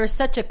 Well, and there's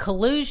such a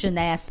collusion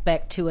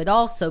aspect to it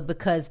also,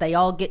 because they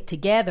all get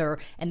together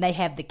and they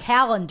have the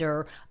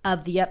calendar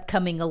of the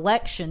upcoming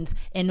elections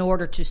in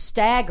order to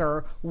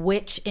stagger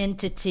which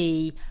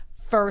entity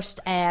first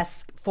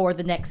asks for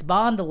the next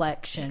bond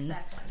election,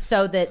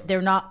 so that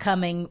they're not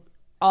coming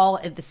all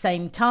at the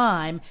same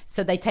time,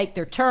 so they take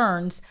their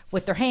turns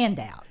with their hand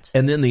out.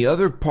 And then the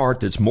other part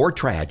that's more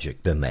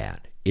tragic than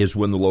that is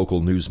when the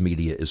local news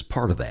media is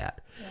part of that.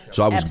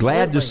 So I was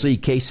glad to see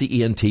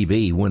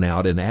KCEN-TV went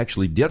out and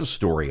actually did a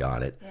story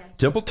on it. Yes.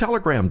 Temple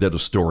Telegram did a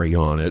story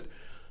on it,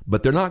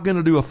 but they're not going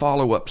to do a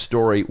follow-up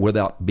story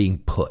without being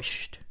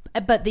pushed.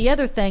 But the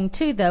other thing,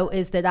 too, though,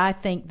 is that I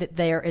think that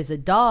there is a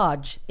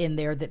dodge in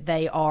there that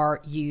they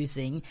are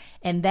using,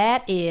 and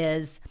that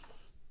is,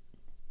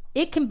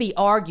 it can be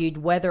argued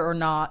whether or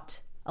not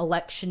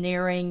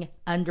electioneering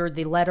under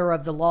the letter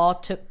of the law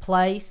took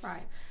place.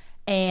 Right.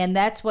 And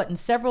that's what in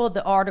several of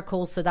the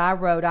articles that I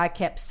wrote, I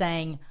kept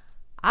saying,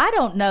 I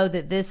don't know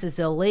that this is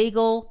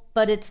illegal,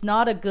 but it's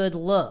not a good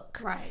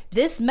look. Right.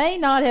 This may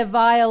not have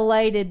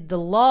violated the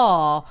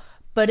law,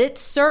 but it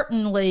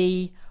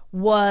certainly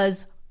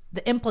was,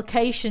 the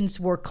implications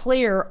were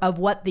clear of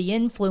what the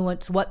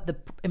influence, what the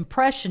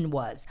impression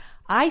was.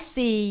 I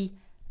see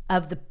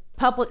of the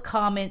public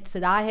comments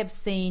that I have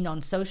seen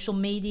on social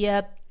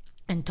media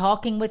and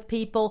talking with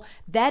people,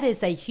 that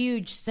is a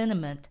huge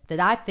sentiment that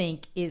I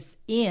think is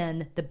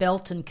in the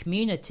Belton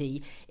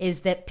community,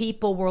 is that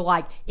people were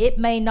like, it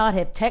may not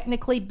have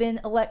technically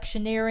been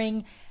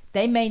electioneering,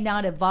 they may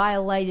not have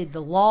violated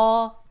the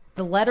law,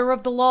 the letter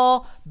of the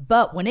law,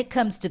 but when it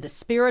comes to the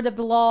spirit of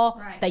the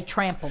law, they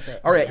trampled it.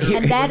 All right,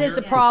 and that is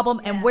a problem.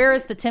 And where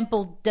is the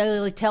Temple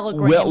Daily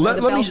Telegram? Well,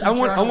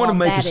 I want to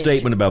make a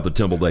statement about the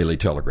Temple Daily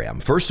Telegram.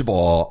 First of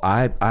all,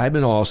 I'm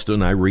in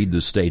Austin. I read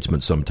the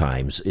Statesman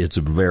sometimes. It's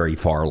a very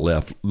far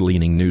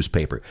left-leaning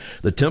newspaper.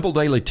 The Temple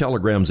Daily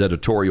Telegram's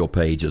editorial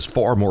page is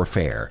far more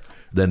fair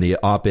than the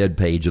op-ed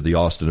page of the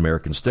Austin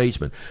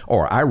American-Statesman.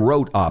 Or I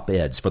wrote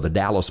op-eds for the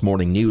Dallas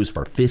Morning News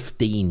for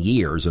 15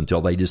 years until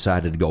they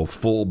decided to go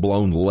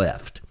full-blown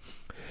left.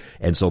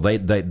 And so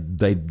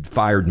they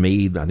fired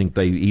me. I think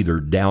they either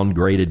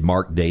downgraded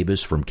Mark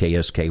Davis from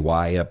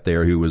KSKY up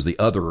there, who was the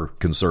other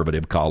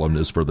conservative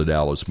columnist for the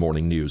Dallas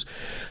Morning News.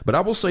 But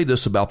I will say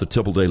this about the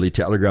Temple Daily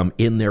Telegram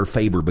in their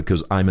favor,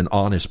 because I'm an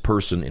honest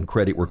person and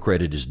credit where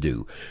credit is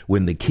due.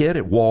 When the kid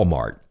at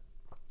Walmart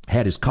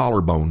had his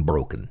collarbone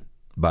broken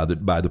by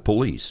the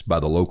police, by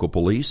the local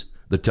police,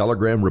 the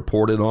Telegram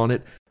reported on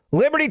it.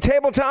 Liberty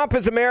Tabletop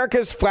is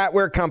America's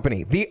flatware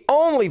company, the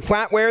only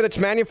flatware that's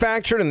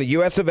manufactured in the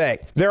US of A.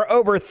 There are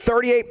over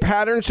 38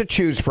 patterns to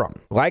choose from.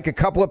 Like a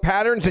couple of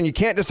patterns and you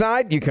can't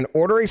decide, you can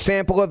order a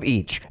sample of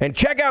each. And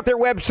check out their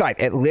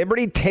website at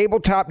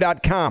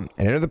libertytabletop.com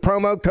and enter the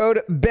promo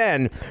code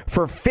BEN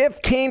for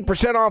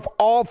 15% off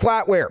all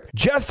flatware.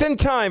 Just in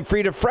time for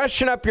you to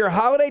freshen up your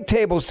holiday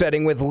table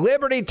setting with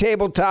Liberty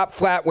Tabletop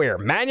flatware,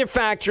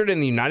 manufactured in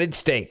the United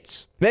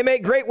States. They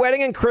make great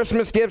wedding and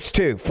Christmas gifts,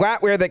 too.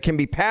 Flatware that can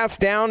be passed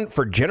down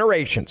for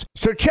generations.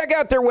 So check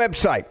out their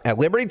website at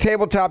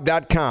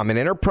libertytabletop.com and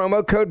enter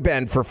promo code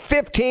BEN for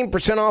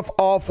 15% off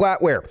all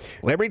flatware.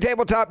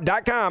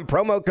 libertytabletop.com,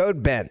 promo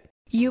code BEN.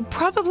 You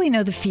probably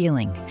know the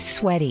feeling.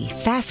 Sweaty,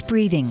 fast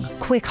breathing,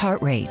 quick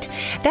heart rate.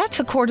 That's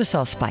a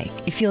cortisol spike.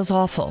 It feels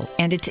awful,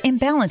 and its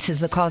imbalance is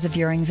the cause of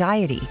your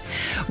anxiety.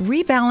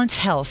 Rebalance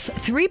Health's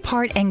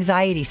 3-part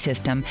anxiety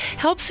system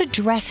helps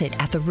address it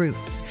at the root.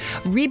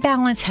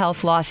 Rebalance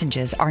Health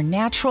lozenges are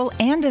natural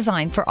and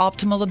designed for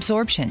optimal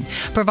absorption,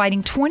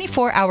 providing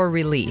 24-hour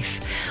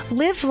relief.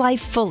 Live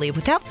life fully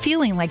without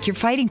feeling like you're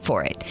fighting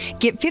for it.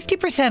 Get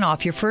 50%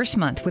 off your first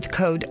month with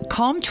code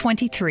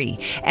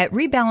CALM23 at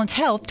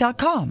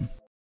rebalancehealth.com.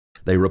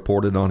 They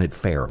reported on it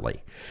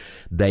fairly.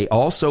 They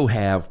also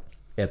have,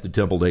 at the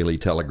Temple Daily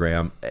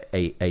Telegram,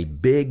 a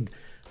big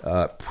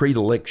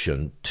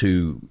predilection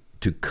to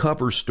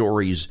cover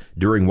stories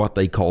during what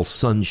they call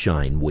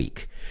Sunshine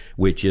Week,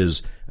 which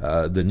is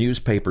the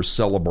newspaper's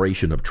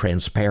celebration of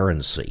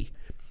transparency.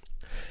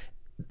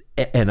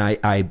 And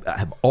I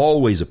have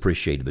always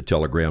appreciated the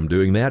Telegram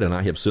doing that, and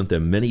I have sent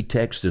them many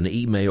texts and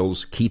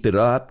emails. Keep it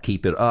up,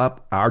 keep it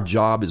up. Our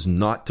job is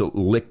not to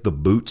lick the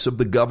boots of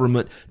the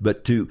government,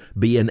 but to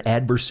be an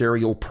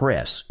adversarial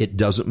press. It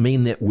doesn't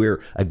mean that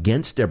we're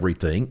against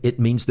everything. It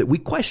means that we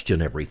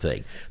question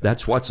everything.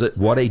 That's what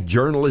a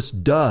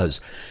journalist does.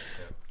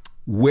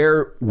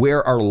 Where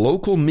our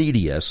local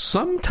media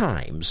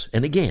sometimes,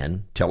 and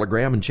again,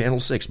 Telegram and Channel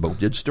 6 both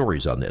did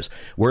stories on this,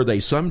 where they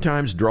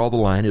sometimes draw the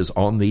line is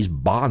on these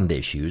bond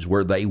issues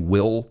where they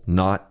will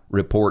not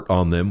report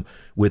on them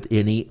with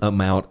any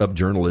amount of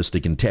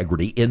journalistic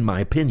integrity, in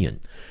my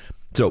opinion.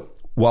 So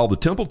while the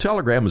Temple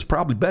Telegram is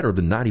probably better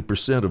than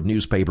 90% of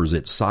newspapers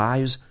its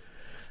size,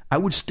 I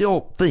would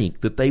still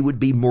think that they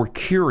would be more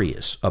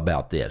curious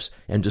about this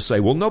and to say,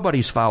 well,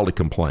 nobody's filed a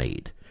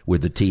complaint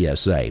with the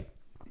TSA.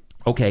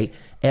 Okay,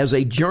 As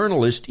a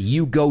journalist,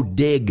 you go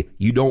dig.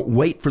 You don't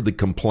wait for the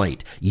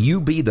complaint.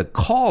 You be the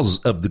cause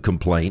of the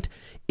complaint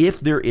if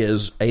there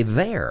is a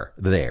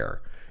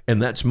there.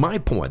 And that's my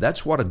point.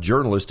 That's what a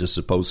journalist is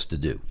supposed to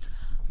do.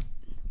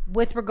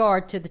 With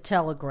regard to the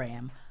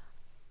telegram,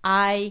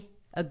 I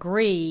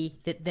agree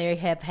that they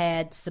have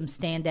had some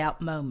standout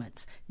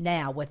moments.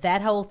 Now, with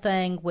that whole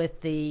thing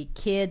with the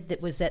kid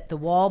that was at the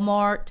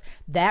Walmart,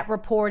 that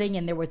reporting,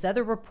 and there was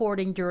other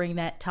reporting during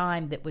that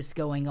time that was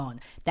going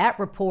on. That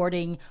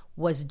reporting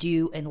was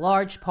due in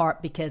large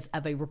part because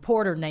of a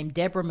reporter named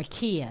Deborah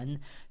McKeon,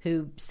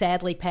 who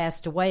sadly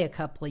passed away a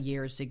couple of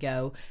years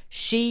ago.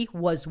 She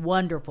was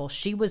wonderful.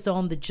 She was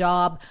on the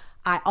job.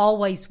 I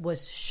always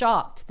was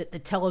shocked that the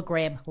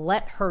Telegram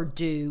let her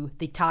do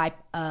the type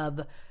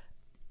of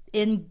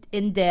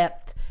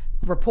in-depth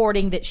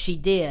reporting that she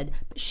did.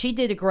 She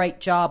did a great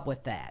job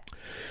with that.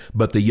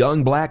 But the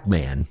young black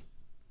man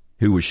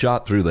who was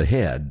shot through the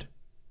head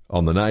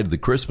on the night of the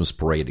Christmas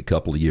parade a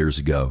couple of years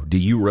ago, do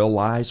you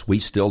realize we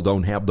still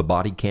don't have the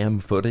body cam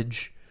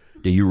footage?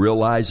 Do you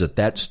realize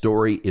that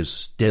story is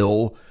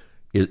still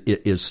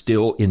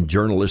in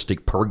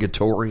journalistic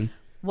purgatory?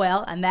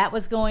 Well, and that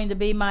was going to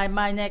be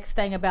my next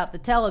thing about the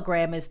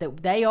Telegram, is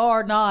that they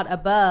are not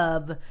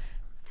above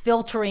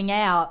filtering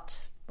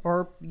out,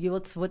 or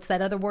what's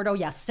that other word? Oh,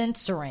 yeah,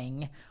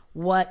 censoring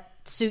what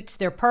suits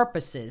their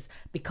purposes.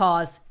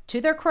 Because to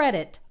their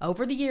credit,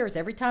 over the years,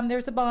 every time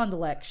there's a bond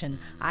election,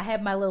 I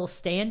have my little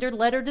standard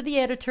letter to the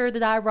editor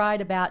that I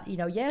write about,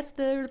 yes,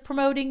 they're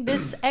promoting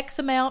this X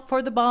amount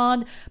for the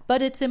bond,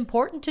 but it's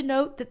important to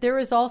note that there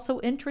is also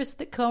interest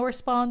that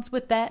corresponds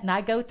with that. And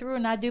I go through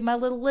and I do my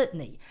little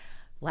litany.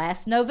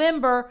 Last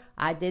November,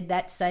 I did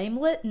that same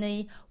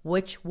litany,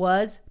 which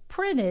was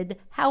printed.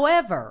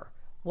 However,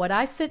 what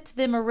I sent to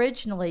them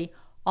originally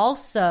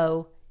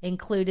also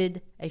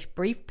included a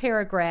brief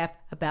paragraph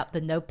about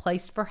the No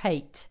Place for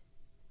Hate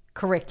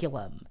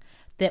curriculum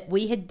that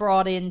we had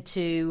brought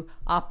into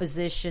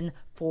opposition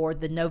for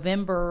the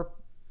November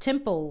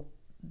Temple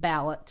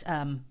ballot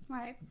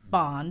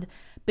bond,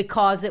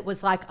 because it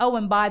was like, oh,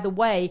 and by the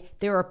way,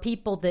 there are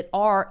people that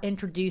are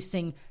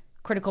introducing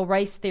critical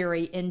race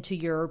theory into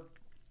your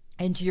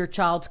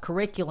child's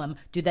curriculum.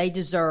 Do they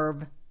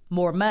deserve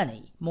more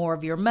money, more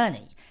of your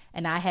money?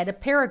 And I had a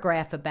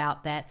paragraph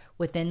about that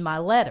within my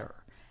letter.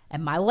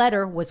 And my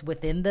letter was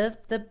within the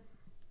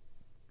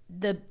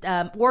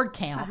word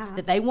count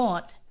that they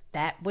want.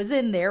 That was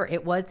in there.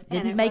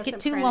 Didn't make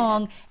it too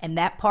long, and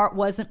that part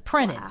wasn't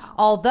printed. Wow.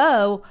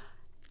 Although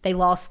they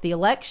lost the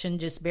election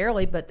just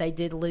barely, but they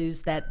did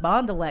lose that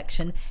bond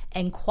election.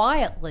 And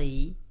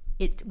quietly,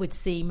 it would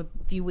seem a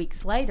few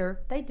weeks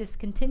later, they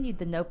discontinued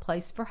the No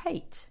Place for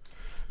Hate.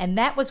 And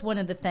that was one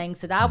of the things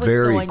that I was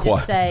going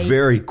to say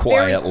very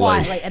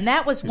quietly. And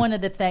that was one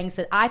of the things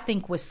that I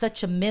think was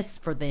such a miss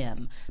for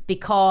them,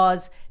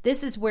 because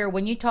this is where,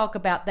 when you talk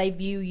about they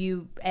view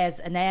you as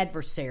an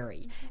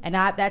adversary, and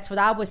that's what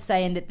I was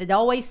saying, that it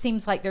always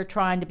seems like they're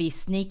trying to be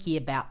sneaky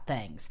about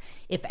things.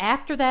 If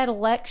after that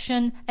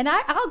election, and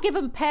I'll give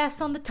them a pass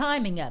on the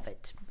timing of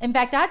it. In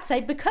fact, I'd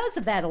say because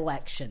of that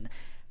election,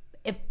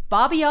 if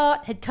Bobby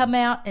Ott had come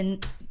out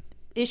and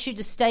issued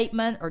a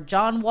statement, or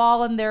John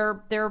Wallen,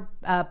 their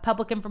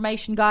public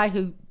information guy,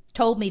 who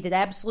told me that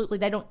absolutely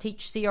they don't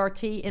teach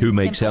CRT in who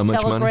makes how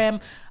much Telegram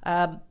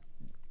money?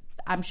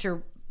 I'm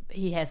sure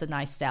he has a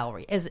nice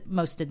salary, as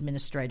most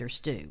administrators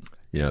do.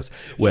 Yes.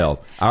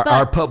 Well,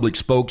 our public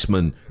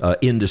spokesman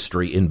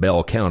industry in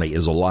Bell County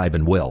is alive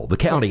and well. The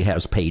county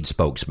has paid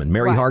spokesmen.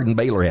 Mary Hardin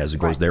Baylor has,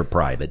 of course, they're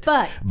private.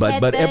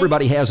 But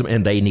everybody has them,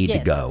 and they need to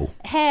go.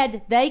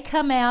 Had they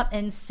come out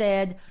and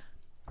said,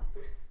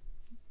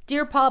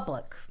 dear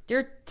public,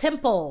 dear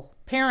Temple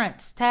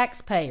parents,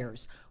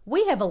 taxpayers,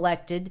 we have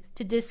elected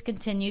to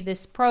discontinue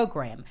this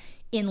program.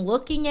 In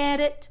looking at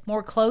it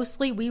more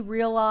closely, we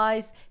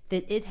realize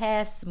that it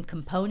has some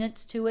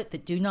components to it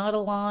that do not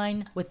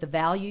align with the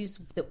values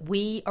that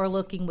we are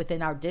looking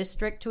within our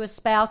district to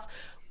espouse,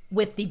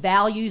 with the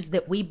values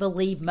that we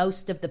believe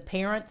most of the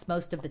parents,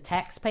 most of the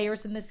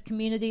taxpayers in this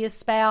community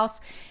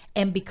espouse.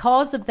 And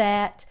because of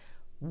that,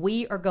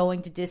 we are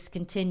going to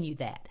discontinue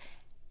that.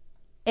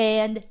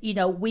 And,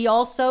 we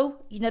also,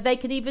 they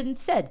could even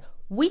said,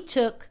 we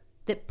took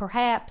that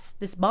perhaps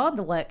this bond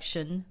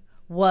election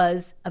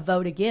was a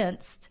vote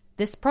against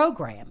this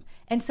program.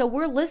 And so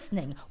we're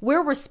listening.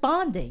 We're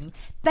responding.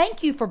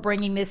 Thank you for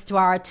bringing this to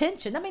our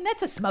attention. I mean,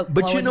 that's a smoke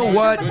blowing. But you know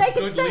what? But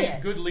they can say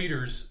it. Good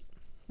leaders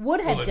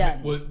would have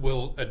done.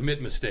 Will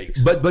admit mistakes.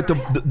 But the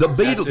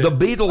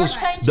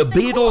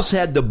Beatles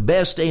had the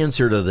best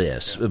answer to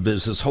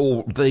this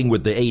whole thing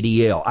with the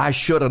ADL. I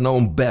should have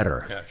known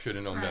better. Yeah, should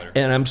have known better.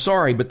 And I'm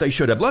sorry, but they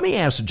should have. Let me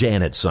ask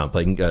Janet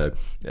something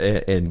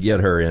and get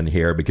her in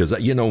here, because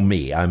you know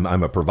me. I'm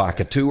a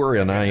provocateur,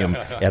 and I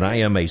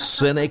am a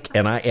cynic,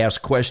 and I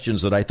ask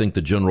questions that I think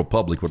the general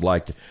public would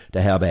like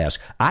to have asked.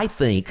 I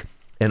think,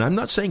 and I'm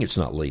not saying it's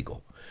not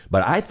legal,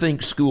 but I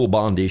think school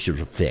bond issues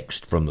are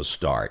fixed from the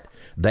start.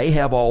 They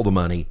have all the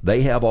money.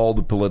 They have all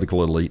the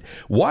political elite.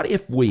 What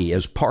if we,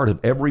 as part of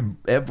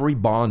every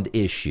bond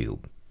issue,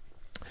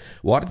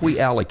 What if we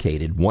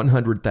allocated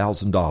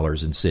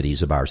 $100,000 in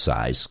cities of our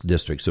size,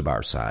 districts of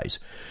our size,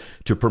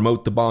 to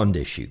promote the bond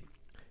issue?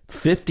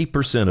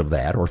 50% of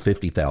that, or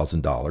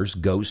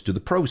 $50,000, goes to the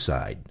pro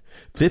side.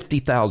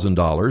 $50,000,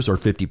 or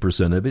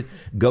 50% of it,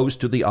 goes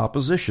to the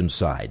opposition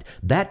side.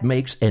 That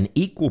makes an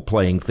equal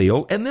playing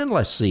field, and then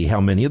let's see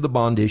how many of the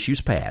bond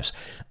issues pass.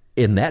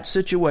 In that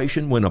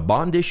situation, when a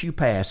bond issue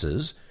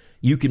passes,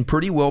 you can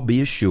pretty well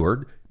be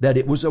assured that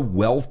it was a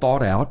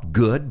well-thought-out,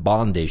 good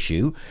bond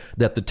issue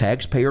that the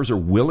taxpayers are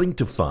willing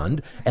to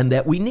fund and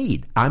that we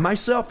need. I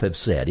myself have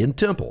said in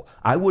Temple,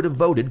 I would have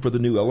voted for the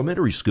new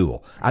elementary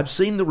school. I've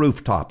seen the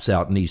rooftops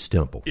out in East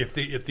Temple. If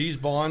this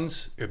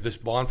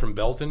bond from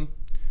Belton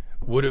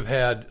would have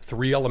had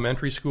 3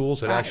 elementary schools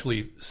that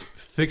actually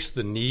fixed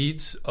the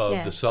needs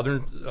of the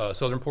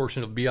southern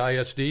portion of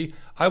BISD,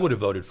 I would have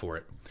voted for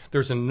it.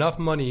 There's enough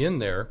money in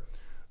there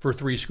for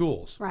 3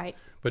 schools. Right.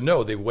 But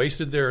no, they've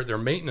wasted their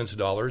maintenance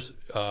dollars,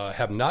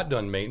 have not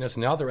done maintenance.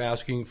 Now they're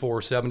asking for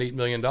 $7-8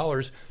 million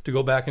to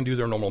go back and do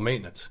their normal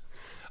maintenance.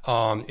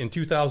 In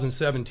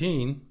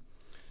 2017,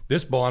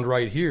 this bond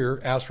right here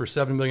asked for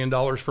 $7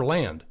 million for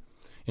land.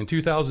 In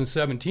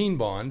 2017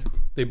 bond,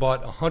 they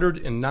bought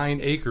 109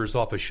 acres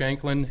off of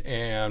Shanklin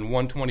and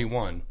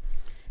 121,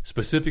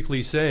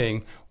 specifically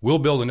saying, we'll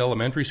build an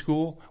elementary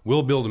school,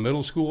 we'll build a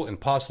middle school,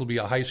 and possibly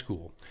a high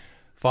school.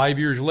 5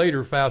 years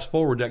later, fast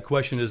forward, that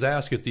question is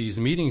asked at these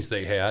meetings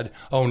they had.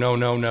 Oh,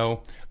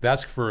 no.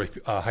 That's for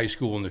a high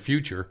school in the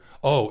future.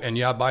 Oh, and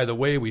yeah, by the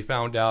way, we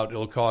found out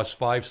it'll cost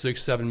 $5, $6,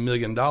 $7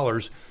 million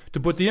to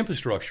put the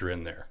infrastructure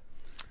in there.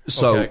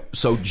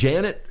 So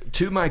Janet,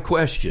 to my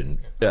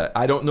question,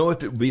 I don't know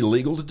if it would be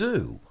legal to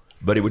do,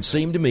 but it would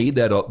seem to me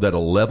that a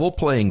level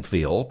playing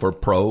field for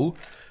pro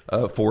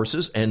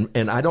forces, and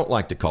I don't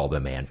like to call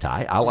them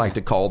anti. I like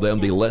to call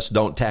them the let's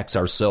don't tax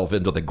ourselves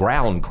into the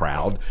ground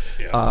crowd.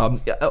 Yeah.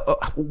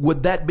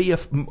 Would that be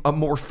a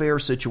more fair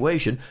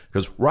situation?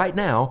 Because right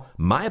now,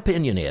 my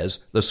opinion is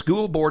the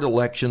school board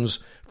elections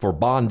for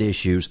bond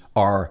issues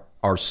are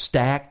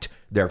stacked.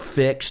 They're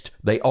fixed.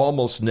 They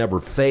almost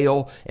never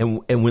fail, and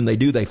when they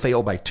do, they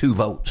fail by 2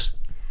 votes.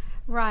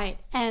 Right,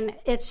 and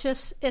it's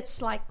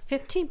like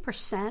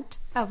 15%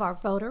 of our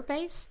voter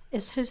base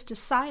is who's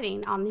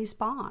deciding on these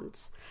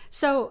bonds.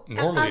 So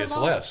normally it's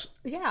less.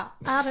 Yeah,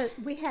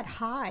 we had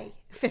high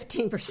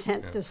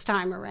 15% this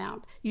time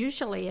around.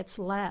 Usually it's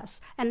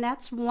less, and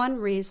that's one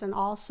reason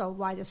also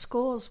why the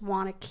schools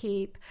want to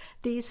keep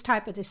these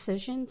type of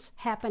decisions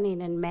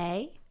happening in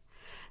May.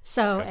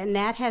 So, and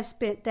that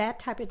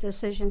type of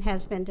decision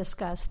has been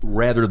discussed.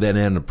 Rather than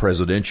in a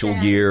presidential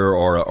year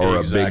or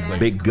a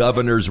big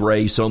governor's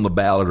race on the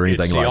ballot or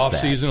anything like that. It's the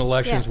off-season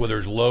elections where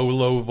there's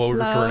low voter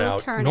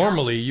turnout.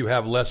 Normally, you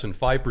have less than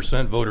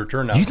 5% voter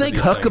turnout. Do you think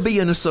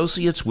Huckabee and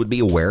Associates would be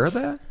aware of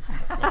that?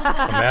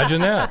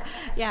 Imagine that.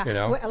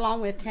 Yeah, along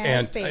with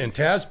TASB. And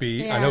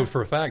TASB, I know for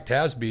a fact,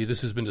 TASB,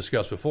 this has been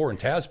discussed before, and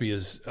TASB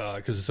is,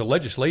 because it's a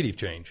legislative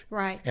change.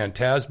 Right. And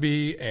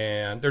TASB,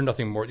 and they're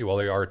nothing more, well,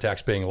 they are a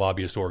tax-paying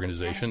lobbyist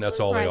organization. That's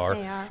all they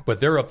are. But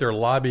they're up there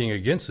lobbying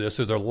against this,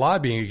 so they're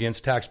lobbying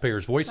against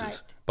taxpayers'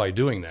 voices by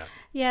doing that.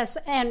 Yes,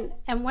 and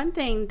one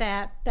thing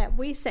that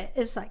we say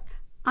is like,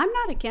 I'm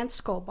not against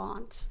school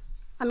bonds.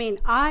 I mean,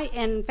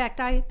 in fact,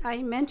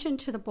 I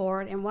mentioned to the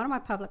board in one of my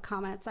public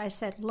comments, I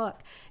said, look,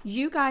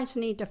 you guys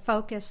need to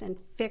focus and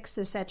fix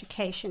this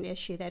education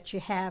issue that you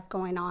have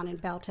going on in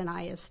Belton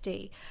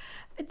ISD.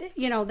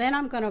 Then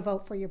I'm going to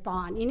vote for your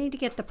bond. You need to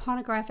get the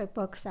pornographic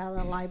books out of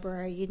the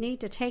library. You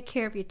need to take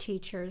care of your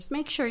teachers.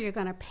 Make sure you're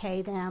going to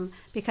pay them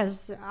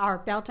because our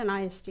Belton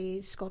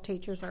ISD school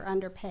teachers are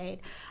underpaid.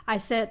 I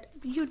said,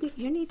 you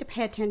need to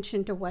pay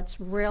attention to what's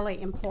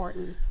really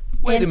important.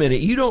 Wait a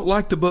minute. You don't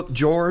like the book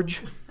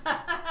George?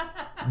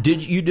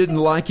 You didn't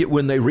like it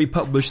when they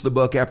republished the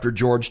book after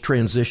George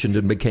transitioned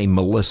and became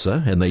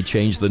Melissa, and they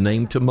changed the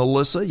name to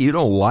Melissa? You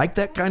don't like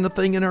that kind of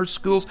thing in our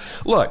schools?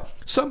 Look,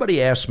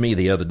 somebody asked me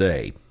the other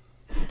day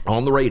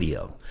on the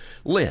radio,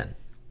 Lynn,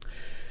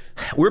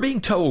 we're being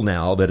told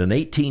now that an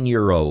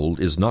 18-year-old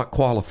is not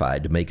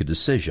qualified to make a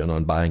decision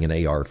on buying an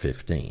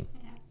AR-15,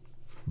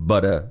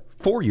 but a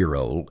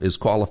 4-year-old is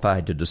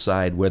qualified to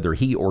decide whether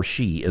he or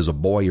she is a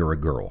boy or a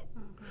girl.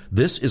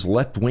 This is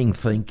left-wing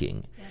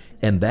thinking.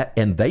 And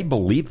they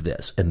believe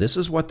this, and this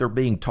is what they're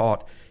being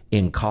taught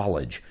in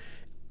college.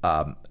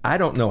 I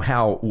don't know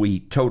how we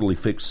totally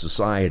fix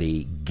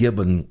society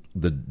given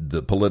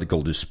the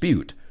political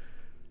dispute,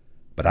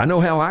 but I know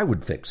how I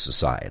would fix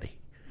society.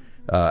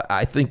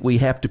 I think we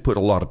have to put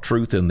a lot of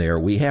truth in there.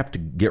 We have to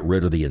get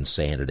rid of the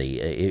insanity.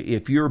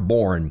 If you're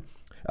born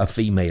a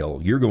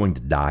female, you're going to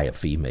die a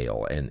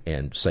female,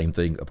 and same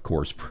thing, of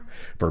course,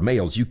 for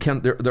males.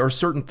 There are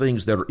certain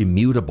things that are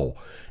immutable,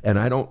 and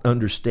I don't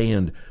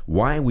understand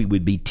why we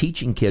would be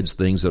teaching kids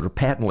things that are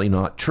patently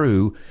not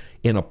true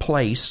in a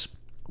place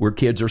where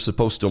kids are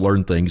supposed to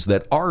learn things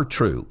that are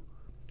true.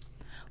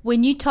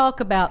 When you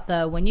talk about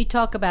how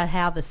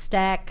the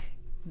stack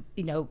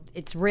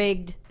it's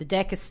rigged, the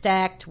deck is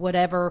stacked,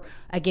 whatever,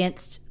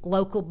 against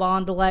local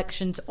bond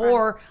elections,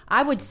 or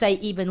I would say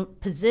even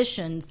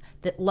positions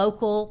that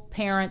local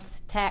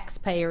parents,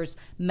 taxpayers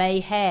may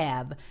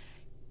have.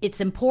 It's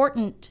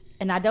important,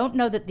 and I don't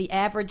know that the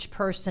average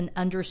person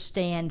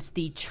understands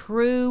the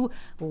true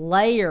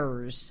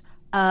layers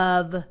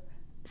of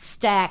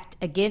stacked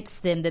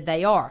against them that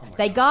they are.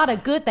 They got a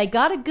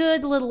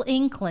good little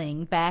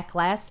inkling back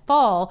last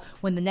fall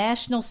when the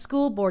National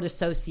School Board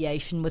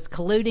Association was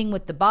colluding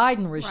with the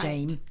Biden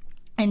regime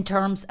in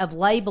terms of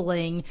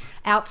labeling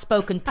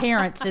outspoken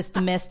parents as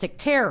domestic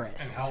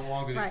terrorists. And how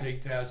long did it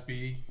take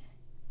TASB?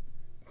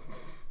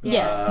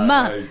 Yes,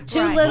 months.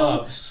 Too little.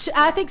 Months.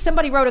 I think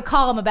somebody wrote a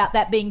column about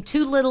that being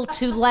too little,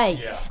 too late.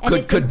 Yeah.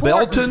 And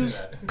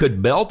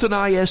Could Belton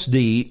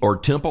ISD or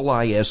Temple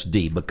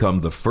ISD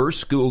become the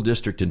first school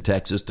district in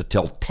Texas to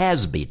tell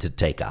TASB to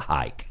take a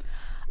hike?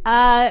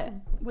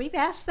 We've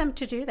asked them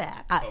to do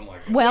that.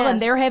 Well, Yes. and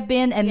there have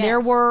been, and there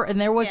was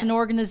Yes. an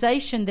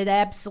organization that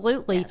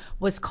absolutely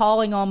was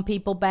calling on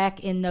people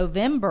back in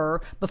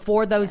November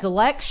before those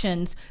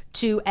elections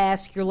to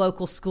ask your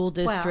local school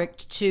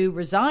district to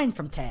resign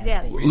from TASB.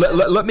 Yes.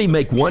 Let me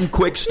make one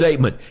quick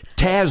statement.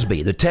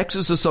 TASB, the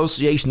Texas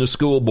Association of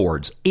School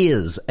Boards,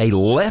 is a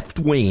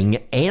left-wing,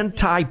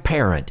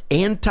 anti-parent,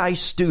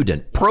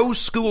 anti-student,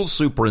 pro-school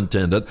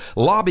superintendent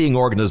lobbying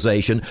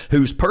organization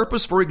whose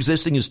purpose for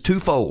existing is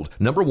twofold.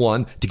 Number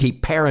one, to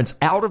keep parents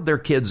out of their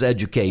kids'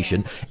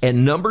 education,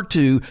 and number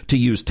two, to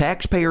use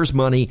taxpayers'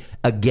 money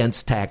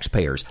against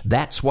taxpayers.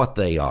 That's what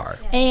they are.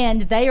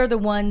 And they are the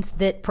ones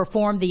that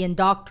perform the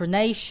indoctrination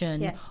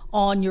Yes.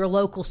 on your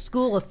local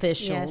school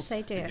officials. Yes,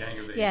 they do.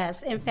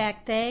 Yes, in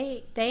fact,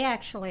 they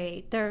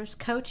actually, there's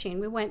coaching.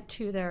 We went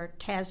to their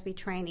TASB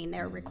training.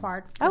 They're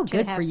required Oh, to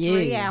good have for you.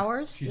 3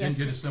 hours. She didn't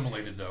get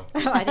assimilated, though.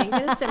 I didn't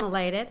get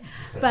assimilated,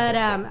 but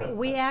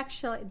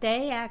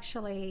they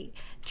actually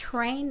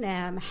train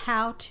them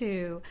how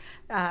to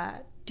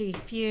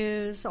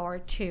defuse or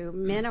to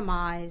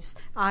minimize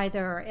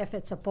either if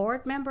it's a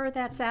board member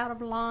that's out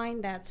of line,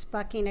 that's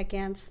bucking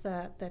against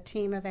the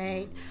team of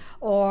 8,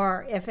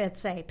 or if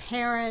it's a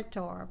parent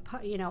or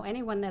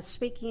anyone that's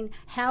speaking,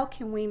 how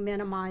can we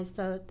minimize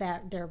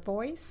their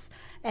voice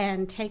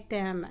and take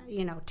them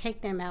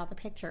out of the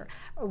picture?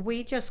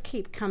 We just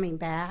keep coming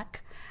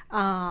back.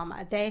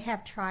 They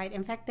have tried.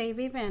 In fact, they've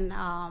even,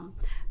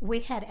 we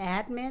had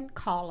admin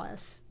call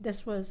us.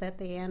 This was at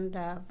the end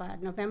of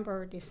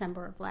November or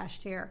December of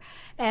last year.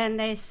 And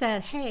they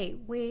said, hey,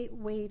 we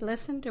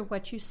listened to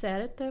what you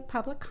said at the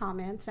public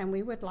comments, and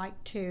we would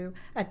like to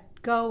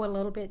go a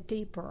little bit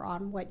deeper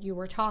on what you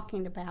were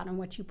talking about and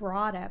what you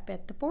brought up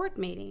at the board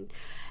meeting.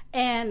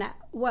 And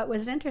what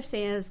was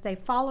interesting is they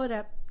followed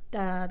up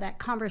that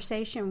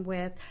conversation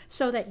with,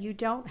 so that you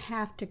don't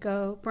have to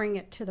go bring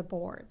it to the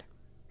board,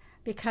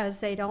 because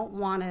they don't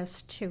want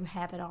us to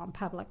have it on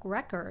public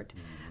record.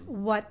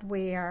 What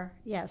we are,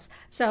 yes.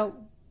 So,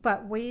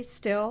 but we've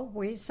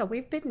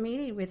been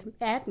meeting with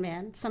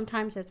admin.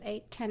 Sometimes it's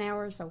 8-10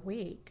 hours a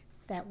week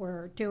that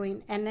we're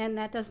doing, and then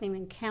that doesn't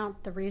even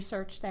count the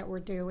research that we're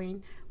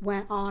doing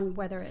on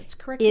whether it's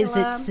curriculum.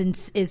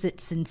 Is it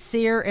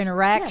sincere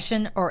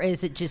interaction, Yes. or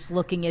is it just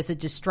looking as a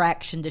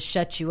distraction to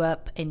shut you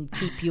up and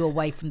keep you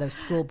away from those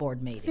school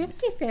board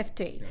meetings?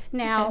 50-50.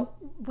 Now,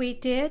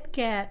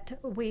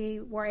 we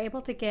were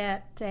able to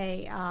get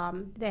they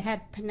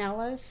had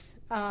Pinellas,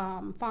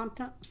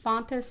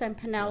 Fontas and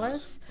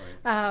Pinellas.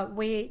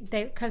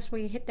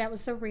 That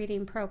was a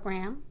reading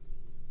program.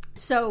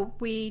 So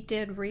we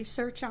did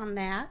research on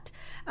that.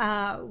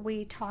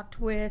 We talked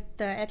with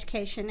the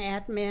education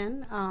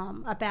admin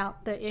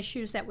about the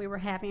issues that we were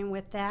having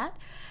with that.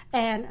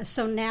 And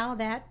so now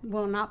that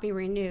will not be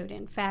renewed.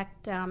 In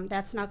fact,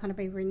 that's not going to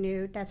be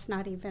renewed. That's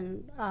not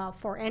even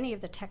for any of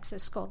the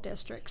Texas school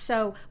districts.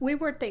 So we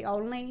were the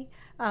only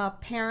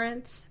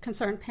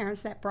concerned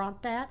parents that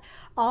brought that.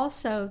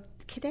 Also,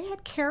 they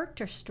had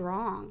Character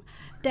Strong.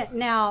 That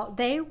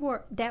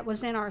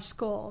was in our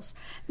schools.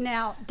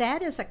 Now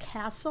that is a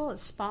CASEL.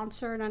 It's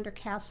sponsored under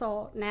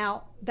CASEL.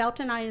 Now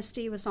Belton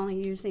ISD was only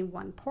using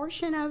one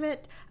portion of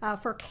it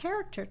for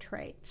character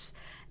traits,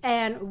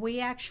 and we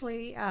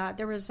actually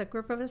there was a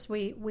group of us.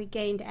 We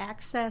gained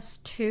access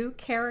to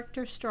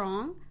Character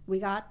Strong. We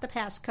got the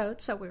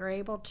passcode, so we were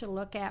able to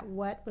look at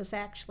what was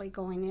actually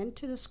going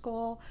into the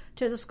school,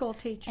 to the school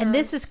teachers. And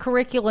this is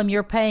curriculum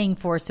you're paying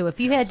for, so if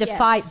you had to Yes.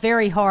 fight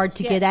very hard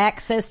to get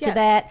access to Yes.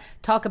 that,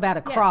 talk about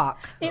a crock.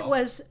 It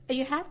was,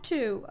 you have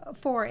to,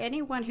 for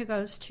anyone who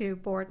goes to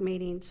board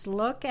meetings,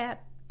 look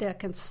at the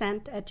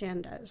consent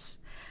agendas,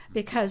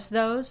 because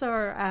those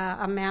are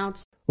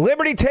amounts.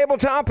 Liberty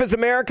Tabletop is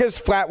America's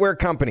flatware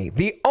company,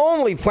 the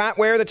only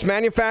flatware that's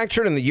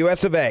manufactured in the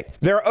US of A.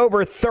 There are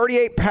over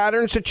 38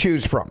 patterns to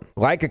choose from.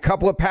 Like a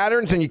couple of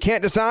patterns and you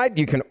can't decide,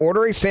 you can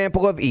order a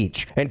sample of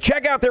each. And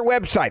check out their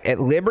website at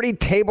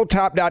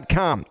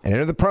libertytabletop.com and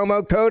enter the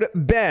promo code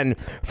BEN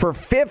for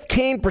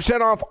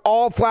 15% off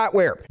all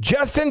flatware.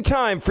 Just in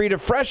time for you to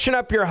freshen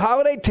up your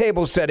holiday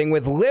table setting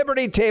with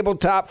Liberty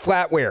Tabletop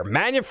flatware,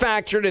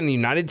 manufactured in the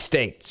United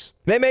States.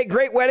 They make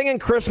great wedding and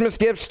Christmas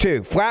gifts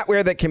too,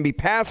 flatware that can be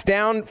passed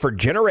down for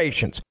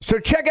generations. So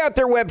check out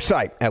their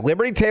website at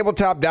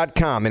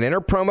libertytabletop.com and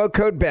enter promo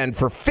code BEN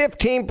for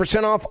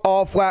 15% off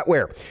all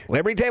flatware.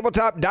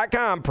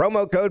 libertytabletop.com,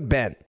 promo code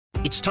BEN.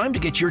 It's time to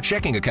get your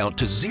checking account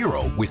to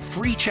zero with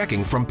free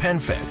checking from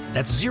PenFed.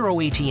 That's zero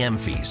ATM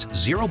fees,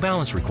 zero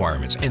balance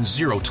requirements, and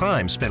zero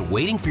time spent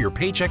waiting for your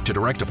paycheck to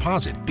direct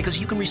deposit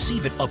because you can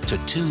receive it up to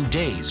 2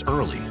 days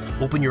early.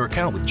 Open your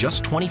account with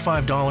just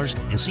 $25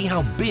 and see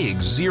how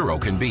big zero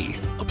can be.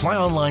 Apply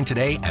online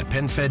today at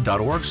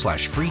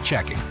PenFed.org/free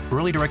checking.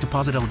 Early direct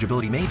deposit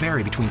eligibility may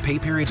vary between pay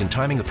periods and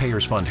timing of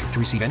payers' funding. To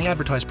receive any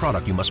advertised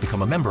product, you must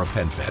become a member of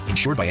PenFed,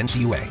 insured by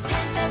NCUA.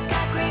 PenFed's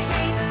got great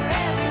rates for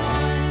everyone.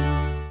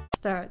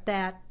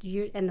 That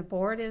you and the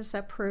board is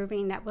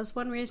approving. That was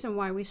one reason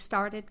why we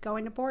started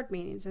going to board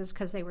meetings, is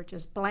because they were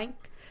just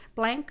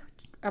blank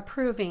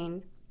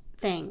approving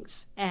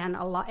things, and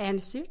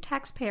it's your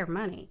taxpayer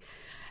money.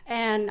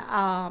 And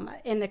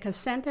in the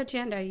consent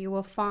agenda, you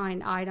will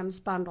find items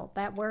bundled.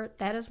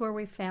 That is where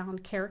we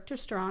found Character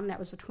Strong. That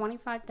was a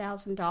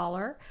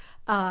 $25,000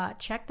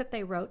 check that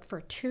they wrote for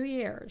 2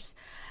 years.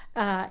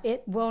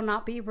 It will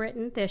not be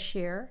written this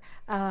year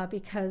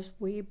because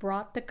we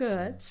brought the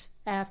goods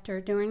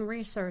after doing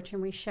research,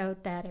 and we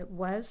showed that it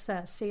was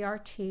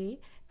CRT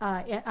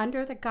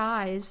under the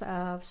guise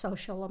of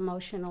social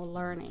emotional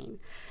learning,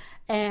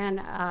 and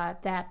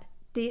that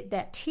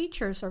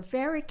teachers are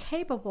very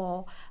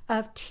capable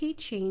of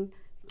teaching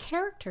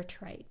character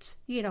traits,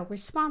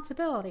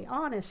 responsibility,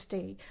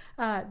 honesty.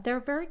 They're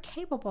very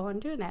capable in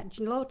doing that.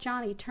 Little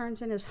Johnny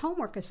turns in his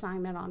homework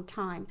assignment on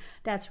time.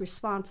 That's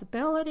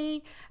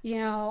responsibility,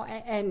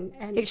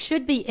 and it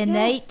should be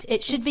innate. Yes,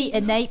 it should be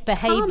innate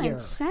behavior.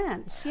 Common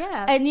sense,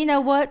 yes. And you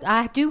know what?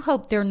 I do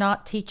hope they're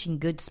not teaching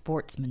good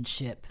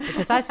sportsmanship,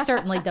 because I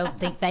certainly don't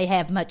think they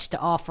have much to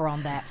offer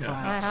on that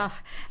front.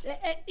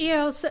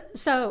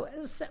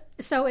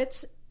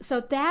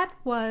 So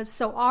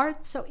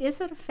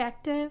is it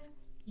effective?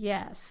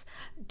 Yes.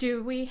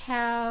 Do we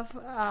have,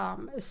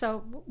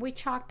 so we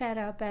chalk that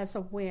up as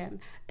a win.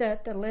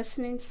 The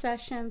listening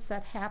sessions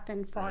that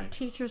happened for our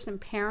teachers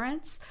and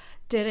parents,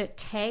 did it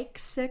take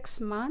 6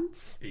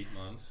 months? 8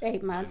 months.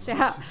 8 months,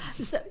 yeah.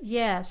 So,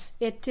 yes,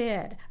 it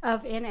did,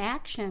 of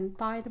inaction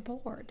by the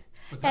board.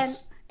 And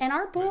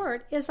our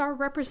board is our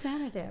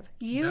representative.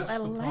 You that's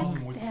elect the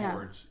problem with them.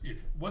 boards.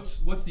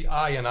 What's the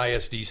I in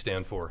ISD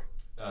stand for?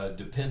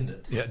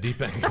 Dependent. Yeah,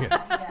 dependent.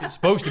 It's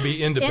supposed to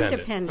be independent.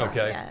 Independent,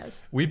 okay.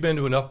 yes. We've been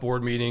to enough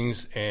board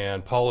meetings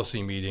and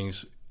policy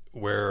meetings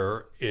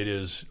where it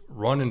is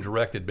run and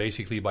directed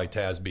basically by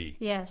TASB.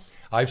 Yes.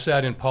 I've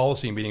sat in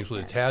policy meetings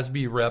with a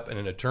TASB rep and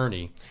an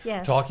attorney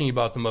talking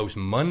about the most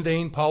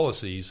mundane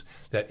policies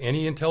that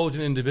any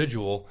intelligent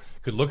individual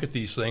could look at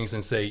these things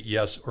and say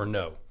yes or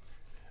no.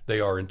 They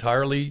are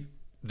entirely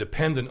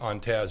dependent on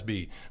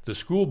TASB. The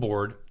school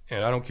board,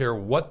 and I don't care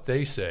what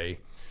they say,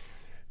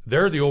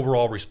 they're the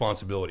overall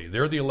responsibility.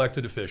 They're the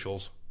elected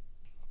officials.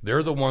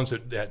 They're the ones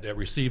that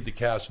receive the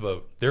cast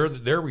vote.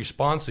 They're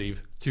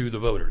responsive to the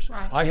voters.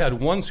 Right. I had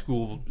one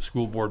school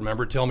board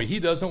member tell me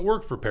he doesn't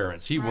work for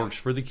parents. He works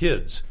for the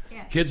kids.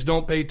 Yes. Kids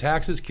don't pay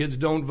taxes. Kids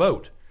don't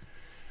vote.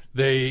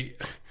 TASB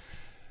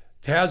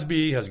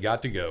has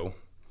got to go.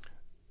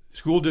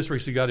 School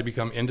districts have got to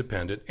become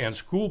independent, and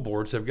school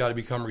boards have got to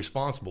become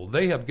responsible.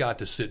 They have got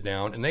to sit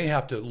down and they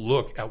have to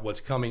look at what's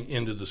coming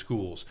into the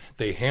schools.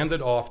 They hand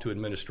it off to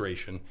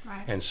administration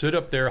and sit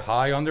up there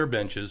high on their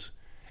benches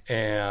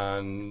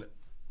and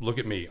look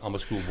at me. I'm a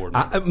school board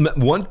member.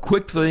 One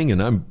quick thing,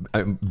 and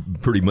I'm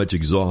pretty much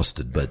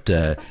exhausted, but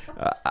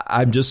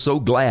I'm just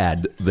so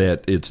glad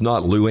that it's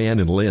not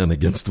Luann and Lynn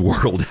against the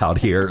world out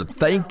here.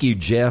 Thank you,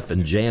 Jeff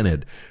and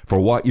Janet, for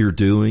what you're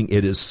doing.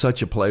 It is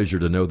such a pleasure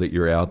to know that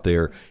you're out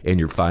there and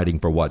you're fighting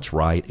for what's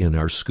right in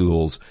our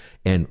schools,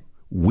 and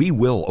we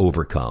will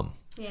overcome.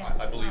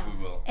 Yes. I believe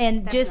we will.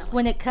 And Definitely. just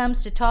when it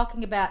comes to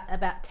talking about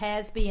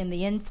TASB and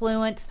the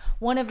influence,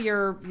 one of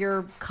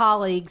your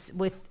colleagues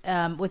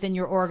within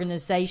your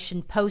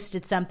organization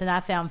posted something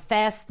I found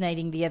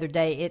fascinating the other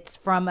day. It's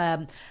from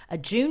a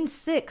June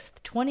 6th,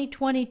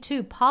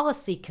 2022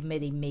 policy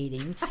committee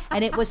meeting,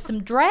 and it was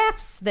some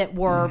drafts that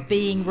were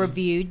being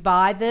reviewed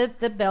by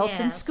the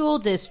Belton School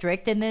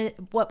District. And then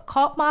what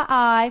caught my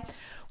eye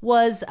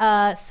was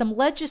some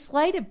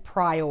legislative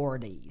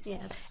priorities.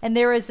 Yes. And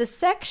there is a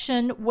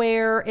section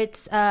where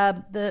it's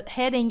the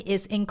heading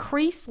is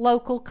increase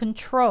local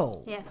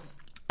control. Yes.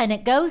 And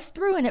it goes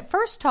through and it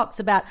first talks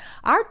about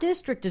our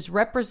district is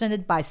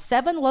represented by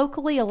 7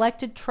 locally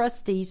elected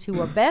trustees who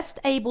are best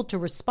able to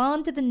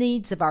respond to the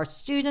needs of our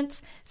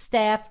students,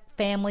 staff,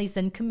 families,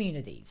 and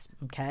communities.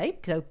 Okay,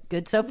 so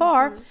good so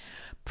far.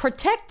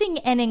 Protecting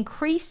and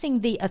increasing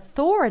the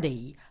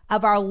authority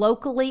of our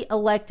locally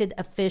elected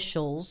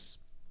officials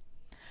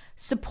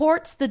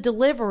supports the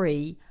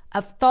delivery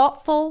of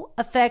thoughtful,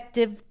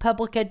 effective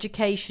public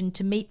education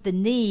to meet the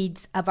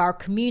needs of our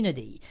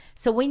community.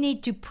 So we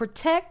need to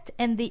protect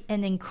and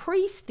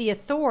increase the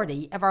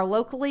authority of our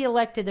locally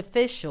elected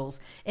officials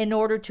in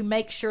order to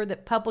make sure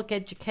that public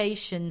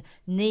education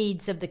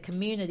needs of the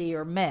community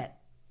are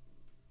met.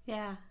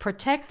 Yeah.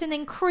 Protect and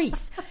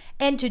increase.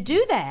 And to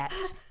do that,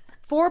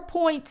 4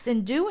 points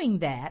in doing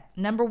that.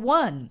 Number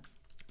one,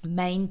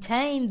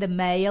 maintain the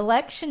May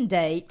election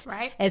date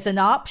as an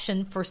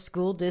option for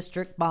school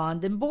district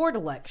bond and board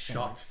elections.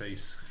 Shocked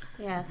face.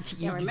 Yes.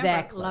 Yeah,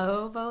 Exactly. Remember,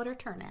 low voter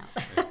turnout.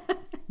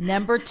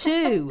 Number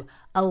two,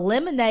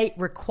 eliminate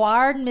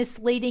required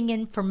misleading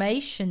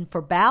information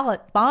for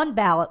bond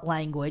ballot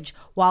language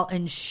while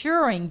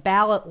ensuring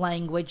ballot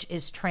language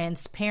is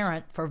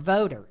transparent for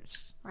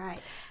voters. Right.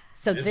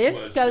 So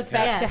this goes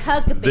back to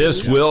Huckabee.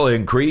 This will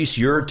increase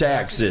your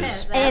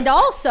taxes. And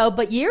also,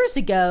 but years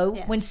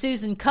ago, when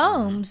Susan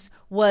Combs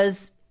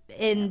was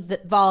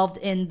involved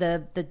in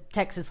the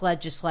Texas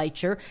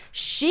legislature,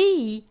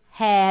 she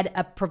had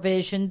a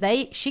provision.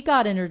 She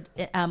got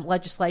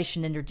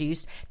legislation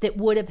introduced that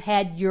would have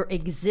had your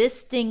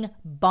existing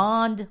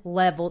bond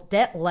level,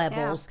 debt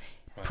levels,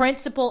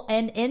 principal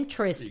and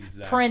interest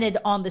printed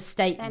on the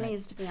statement. That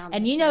needs to be on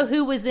and the you know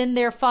who was in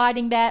there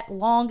fighting that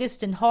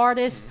longest and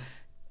hardest?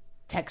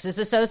 Texas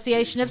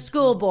Association of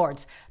School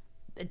Boards,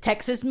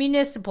 Texas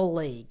Municipal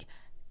League,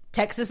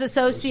 Texas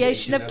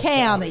Association of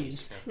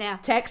Counties,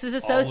 Texas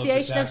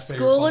Association of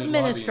School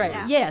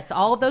Administrators. Yes,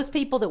 all of those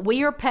people that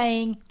we are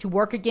paying to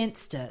work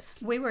against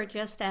us. We were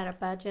just at a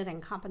budget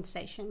and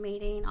compensation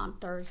meeting on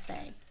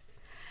Thursday.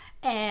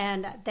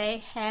 And they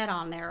had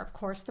on there, of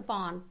course, the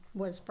bond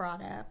was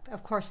brought up.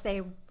 Of course,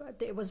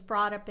 it was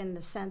brought up in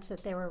the sense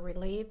that they were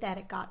relieved that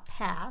it got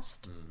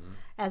passed,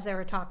 as they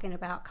were talking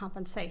about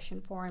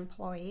compensation for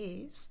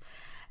employees.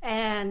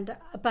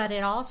 But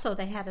it also,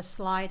 they had a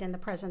slide in the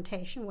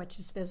presentation, which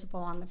is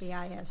visible on the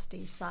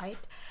BISD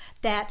site,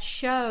 that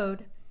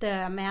showed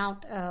the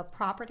amount of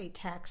property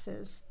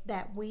taxes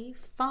that we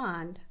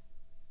fund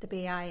the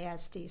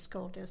BISD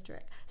school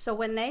district. So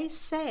when they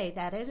say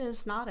that it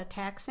is not a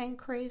tax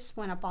increase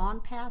when a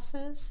bond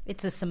passes,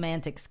 it's a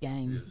semantics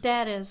game.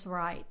 That is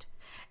right.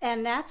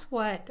 And that's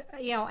what,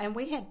 and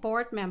we had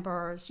board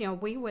members,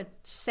 we would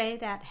say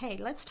that, hey,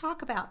 let's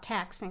talk about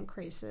tax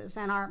increases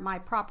and my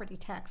property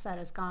tax that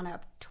has gone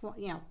up,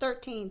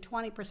 13,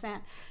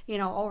 20%,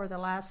 over the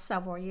last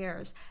several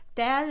years.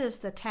 That is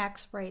the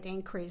tax rate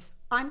increase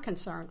I'm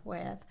concerned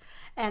with,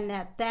 and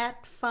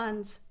that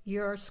funds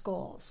your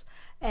schools.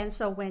 And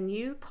so when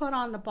you put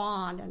on the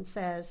bond and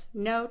says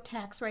no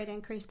tax rate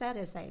increase, that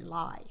is a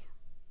lie.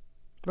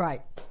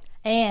 Right.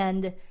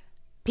 And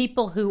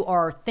people who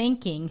are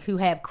thinking, who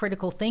have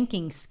critical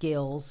thinking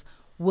skills,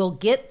 will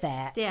get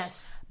that.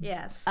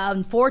 Yes.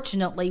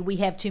 Unfortunately, we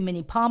have too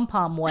many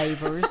pom-pom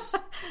wavers.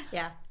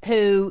 Yeah.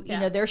 Who,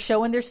 they're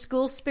showing their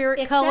school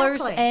spirit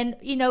colors. And,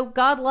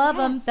 God love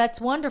them.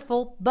 That's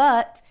wonderful.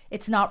 But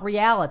it's not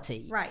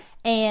reality. Right.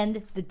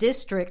 And the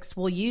districts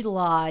will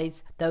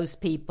utilize those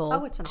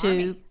people it's an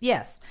army.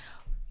 Yes.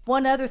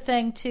 One other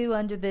thing, too,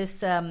 under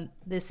this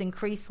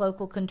increased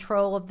local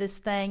control of this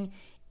thing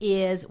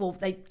is,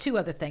 two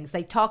other things.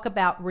 They talk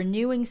about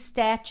renewing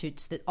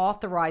statutes that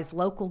authorize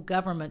local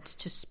governments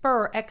to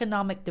spur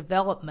economic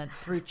development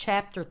through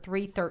Chapter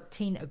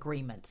 313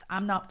 agreements.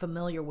 I'm not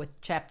familiar with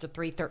Chapter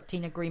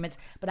 313 agreements,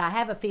 but I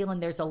have a feeling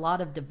there's a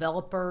lot of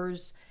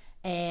developers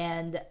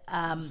and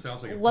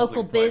like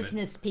local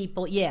business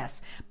people.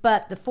 Yes.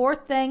 But the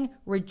fourth thing,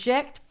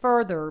 reject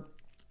further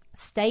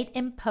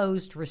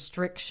state-imposed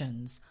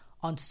restrictions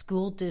on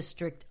school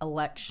district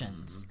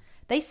elections.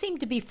 They seem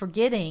to be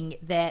forgetting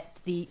that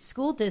the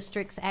school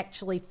districts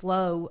actually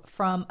flow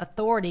from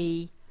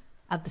authority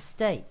of the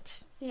state,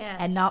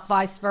 and not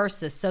vice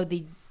versa. So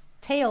the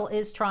tail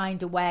is trying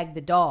to wag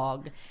the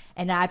dog,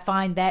 and I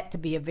find that to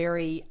be a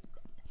very,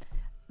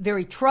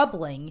 very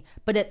troubling.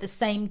 But at the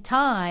same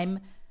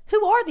time, who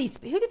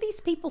do these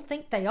people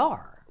think they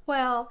are?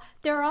 Well,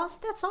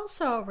 that's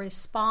also a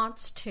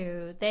response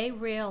to, they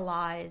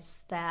realize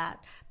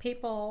that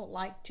people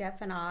like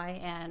Jeff and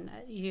I and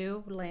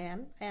you,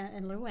 Lynn,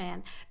 and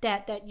Luann,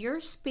 that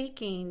you're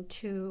speaking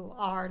to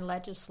our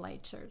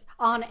legislatures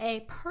on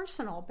a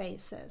personal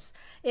basis.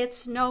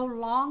 It's no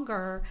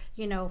longer,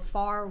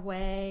 far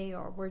away,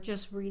 or we're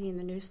just reading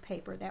the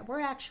newspaper, that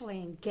we're actually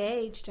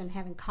engaged and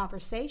having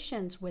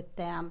conversations with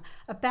them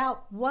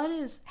about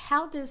the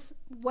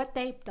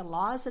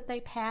laws that they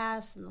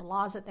pass and the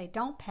laws that they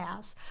don't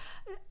pass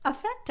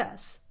affect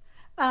us.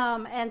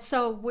 And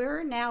so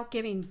we're now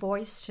giving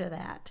voice to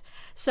that.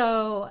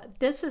 So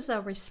this is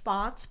a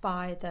response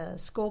by the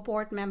school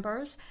board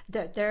members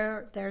that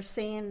they're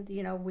seeing,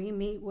 we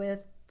meet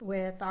with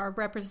with our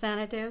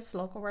representatives,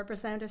 local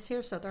representatives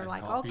here, so they're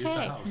like, coffee at the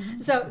okay,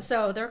 house.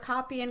 so they're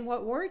copying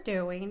what we're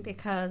doing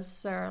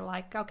because they're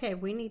like, okay,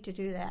 we need to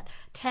do that.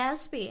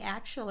 TASB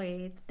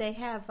actually, they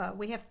have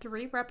we have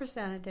 3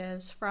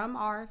 representatives from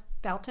our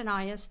Belton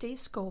ISD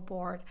School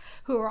Board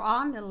who are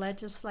on the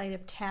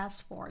legislative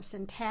task force,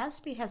 and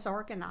TASB has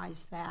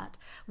organized that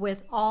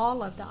with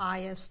all of the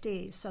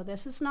ISDs. So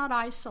this is not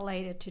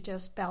isolated to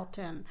just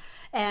Belton,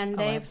 and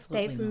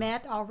they've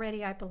met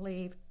already, I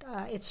believe.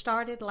 It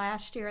started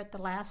last year at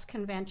the last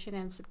convention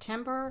in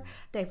September.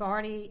 They've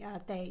already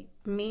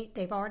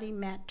they've already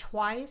met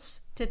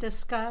twice to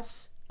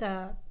discuss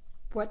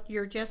what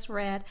you just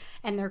read,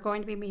 and they're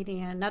going to be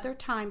meeting another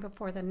time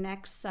before the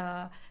next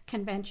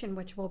convention,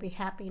 which will be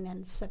happening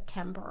in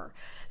September.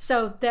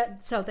 So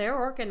they're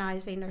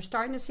organizing. They're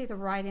starting to see the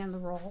writing on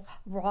the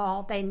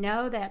wall. They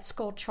know that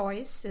school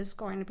choice is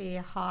going to be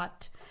a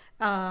hot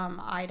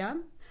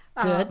item.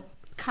 Good.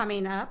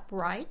 Coming up,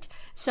 right?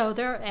 So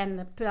and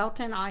the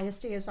Belton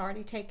ISD has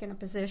already taken a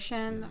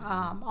position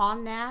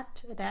on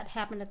that. That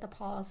happened at the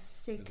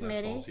policy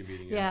committee. Policy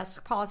meeting, Yes,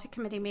 policy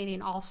committee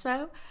meeting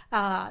also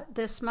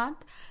this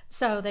month.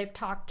 So they've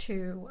talked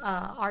to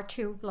our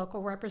 2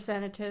 local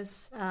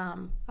representatives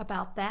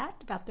about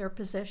their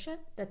position,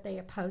 that they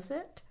oppose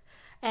it,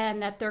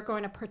 and that they're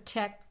going to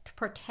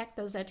protect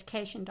those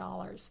education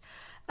dollars.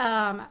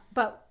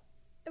 But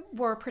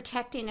we're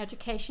protecting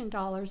education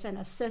dollars in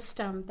a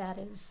system that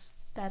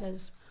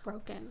is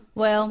broken.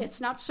 Well,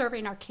 it's not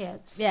serving our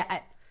kids. Yeah,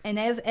 and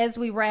as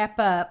we wrap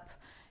up,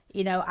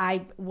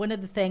 one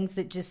of the things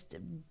that just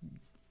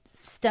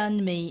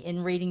stunned me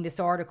in reading this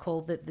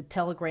article that the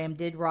Telegram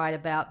did write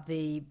about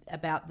the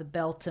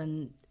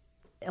Belton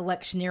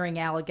electioneering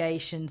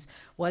allegations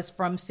was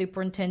from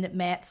Superintendent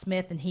Matt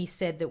Smith, and he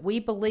said that we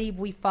believe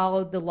we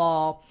followed the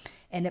law,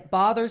 and it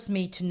bothers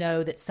me to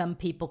know that some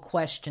people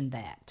question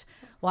that.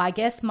 Well, I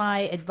guess my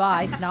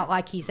advice, not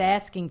like he's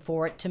asking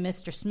for it, to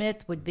Mr.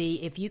 Smith would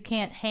be, if you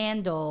can't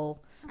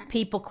handle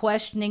people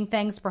questioning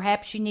things,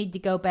 perhaps you need to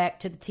go back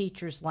to the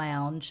teacher's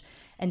lounge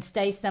and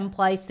stay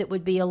someplace that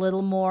would be a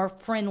little more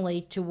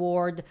friendly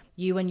toward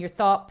you and your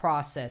thought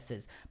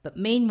processes. But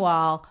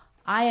meanwhile,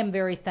 I am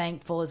very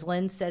thankful, as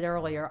Lynn said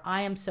earlier,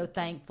 I am so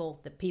thankful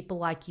that people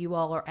like you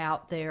all are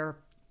out there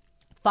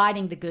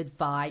fighting the good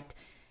fight.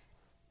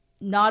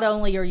 Not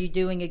only are you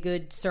doing a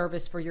good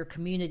service for your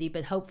community,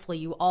 but hopefully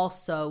you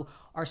also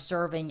are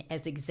serving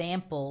as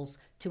examples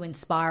to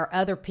inspire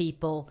other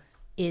people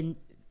in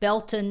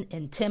Belton,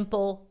 in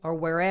Temple, or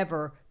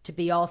wherever to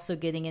be also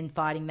getting in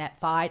fighting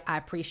that fight. I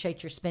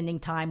appreciate your spending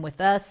time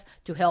with us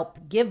to help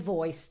give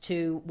voice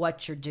to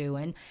what you're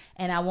doing.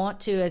 And I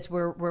want to, as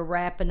we're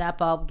wrapping up,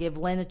 I'll give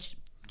Lynn a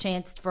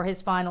chance for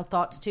his final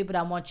thoughts too, but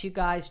I want you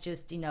guys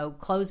just,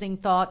 closing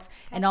thoughts,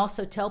 and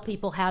also tell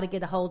people how to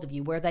get a hold of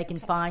you, where they can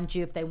find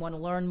you if they want to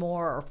learn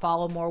more or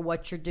follow more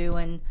what you're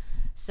doing.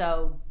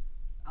 So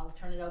I'll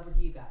turn it over to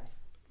you guys.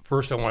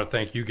 First, I want to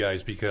thank you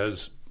guys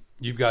because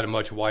you've got a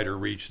much wider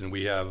reach than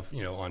we have,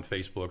 on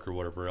Facebook or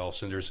whatever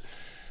else. And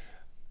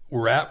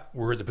we're at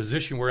the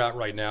position we're at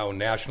right now,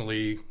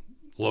 nationally,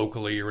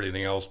 locally, or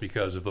anything else,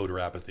 because of voter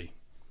apathy.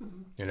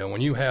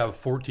 When you have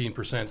 14%,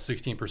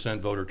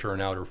 16% voter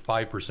turnout or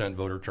 5%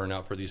 voter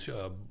turnout for these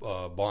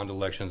bond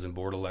elections and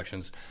board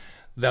elections,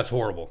 that's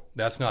horrible.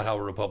 That's not how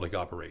a republic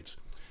operates.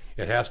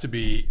 It has to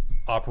be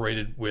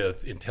operated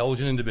with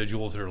intelligent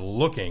individuals that are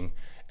looking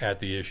at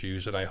the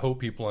issues, and I hope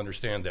people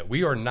understand that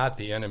we are not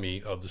the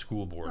enemy of the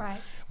school board.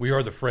 Right. We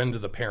are the friend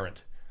of the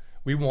parent.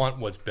 We want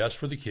what's best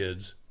for the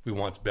kids, we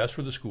want what's best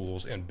for the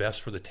schools, and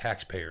best for the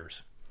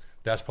taxpayers.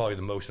 That's probably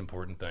the most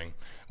important thing.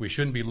 We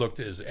shouldn't be looked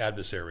as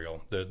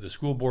adversarial. The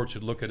school board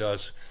should look at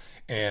us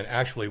and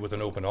actually with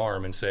an open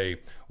arm and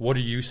say, what are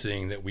you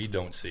seeing that we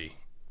don't see?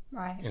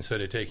 Right. Instead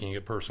of taking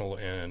it personal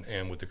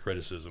and with the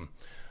criticism.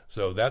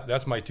 So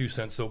that's my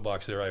 2-cent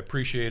soapbox there. I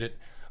appreciate it.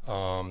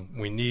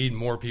 We need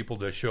more people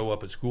to show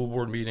up at school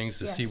board meetings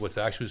to see what's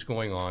actually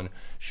going on,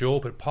 show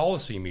up at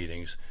policy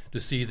meetings to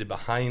see the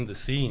behind the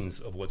scenes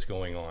of what's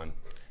going on,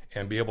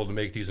 and be able to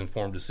make these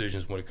informed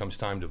decisions when it comes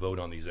time to vote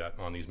on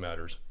these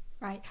matters.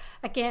 Right.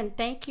 Again,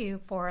 thank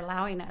you for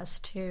allowing us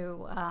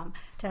to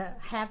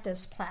have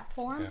this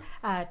platform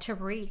to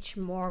reach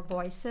more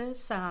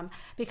voices,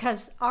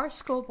 because our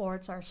school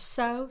boards are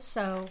so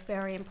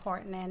very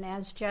important. And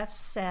as Jeff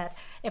said,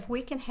 if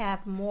we can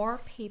have more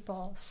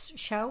people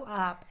show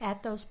up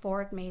at those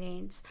board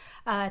meetings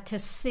to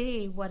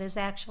see what is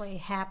actually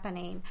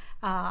happening,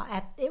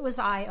 it was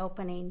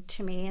eye-opening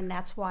to me, and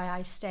that's why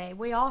I stay.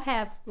 We all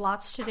have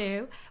lots to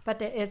do,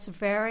 but it's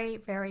very,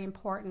 very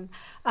important.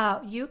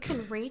 You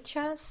can reach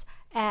us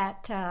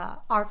at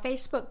our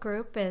Facebook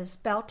group is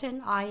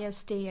Belton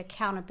ISD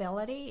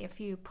Accountability. If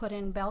you put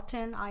in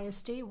Belton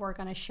ISD, we're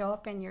going to show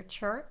up in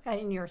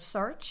your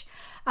search.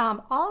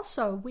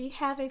 Also, we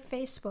have a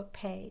Facebook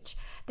page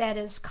that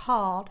is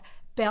called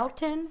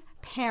Belton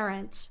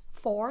Parents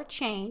for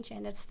Change,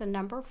 and it's the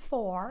number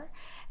 4.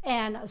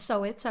 And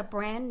so it's a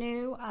brand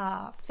new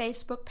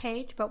Facebook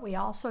page, but we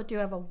also do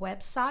have a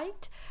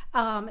website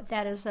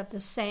that is of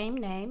the same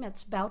name.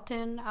 It's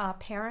Belton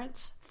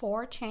Parents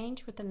for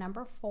Change with the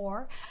number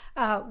 4.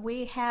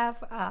 We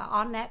have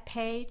on that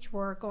page,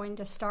 we're going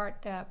to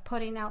start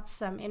putting out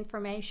some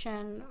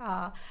information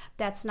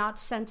that's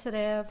not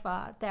sensitive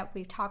that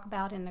we talk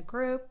about in the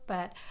group,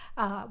 but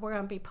we're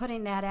going to be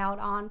putting that out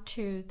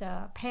onto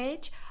the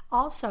page.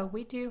 Also,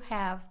 we do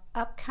have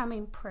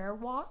upcoming prayer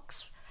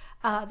walks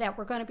that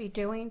we're going to be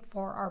doing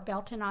for our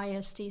Belton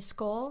ISD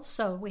schools.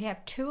 So we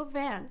have 2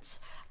 events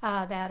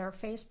that are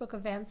Facebook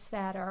events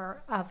that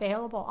are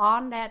available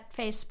on that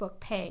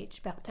Facebook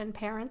page, Belton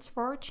Parents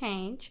for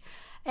Change.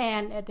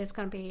 And it's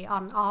going to be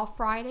on all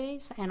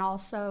Fridays, and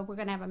also we're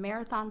going to have a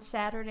marathon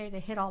Saturday to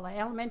hit all the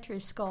elementary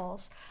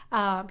schools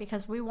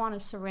because we want to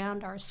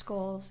surround our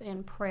schools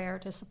in prayer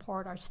to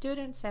support our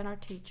students and our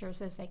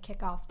teachers as they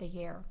kick off the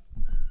year.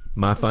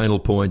 My final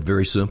point,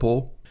 very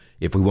simple.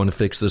 If we want to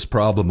fix this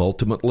problem,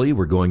 ultimately,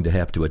 we're going to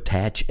have to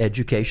attach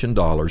education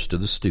dollars to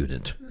the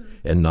student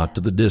and not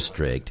to the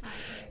district.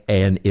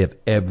 And if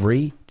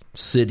every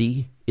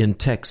city in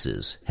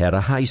Texas had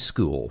a high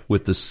school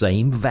with the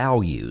same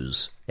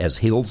values as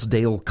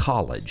Hillsdale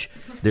College,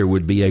 there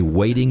would be a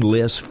waiting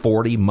list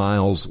 40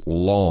 miles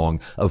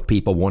long of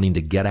people wanting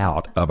to get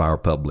out of our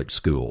public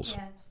schools.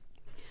 Yes.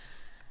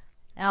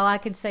 All I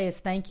can say is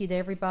thank you to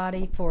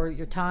everybody for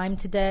your time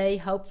today.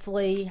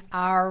 Hopefully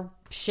our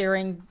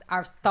sharing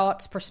our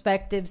thoughts,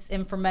 perspectives,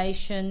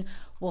 information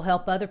will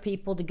help other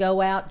people to go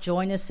out,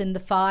 join us in the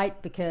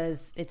fight,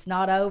 because it's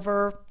not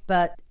over,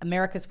 but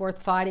America's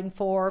worth fighting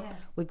for. Yes.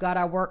 We've got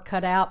our work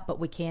cut out, but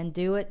we can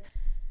do it.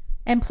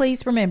 And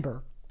please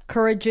remember,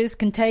 courage is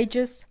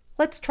contagious.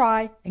 Let's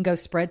try and go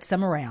spread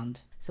some around.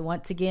 So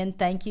once again,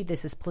 thank you.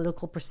 This is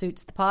Political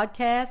Pursuits, the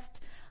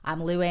podcast.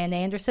 I'm Lou Ann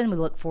Anderson. We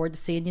look forward to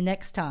seeing you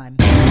next time.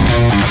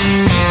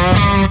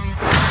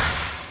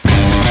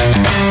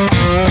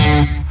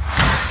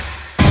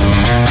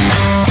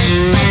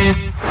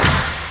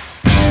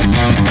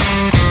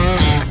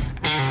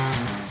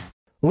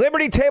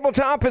 Liberty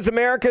Tabletop is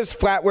America's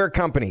flatware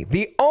company,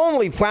 the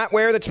only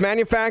flatware that's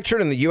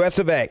manufactured in the US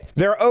of A.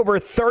 There are over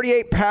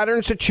 38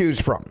 patterns to choose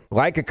from.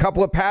 Like a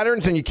couple of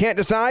patterns and you can't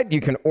decide,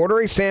 you can order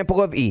a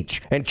sample of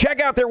each. And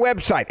check out their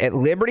website at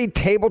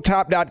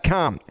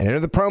libertytabletop.com and enter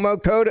the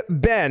promo code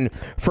BEN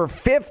for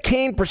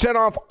 15%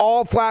 off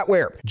all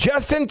flatware.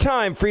 Just in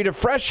time for you to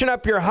freshen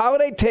up your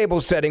holiday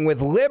table setting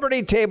with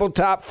Liberty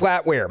Tabletop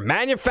flatware,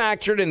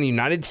 manufactured in the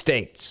United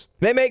States.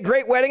 They make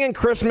great wedding and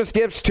Christmas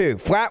gifts too,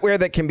 flatware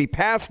that can be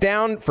passed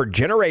down for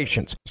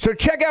generations. So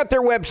check out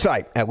their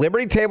website at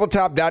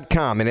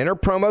libertytabletop.com and enter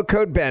promo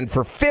code BEN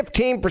for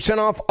 15%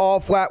 off all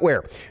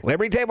flatware.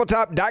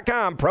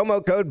 libertytabletop.com,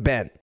 promo code BEN.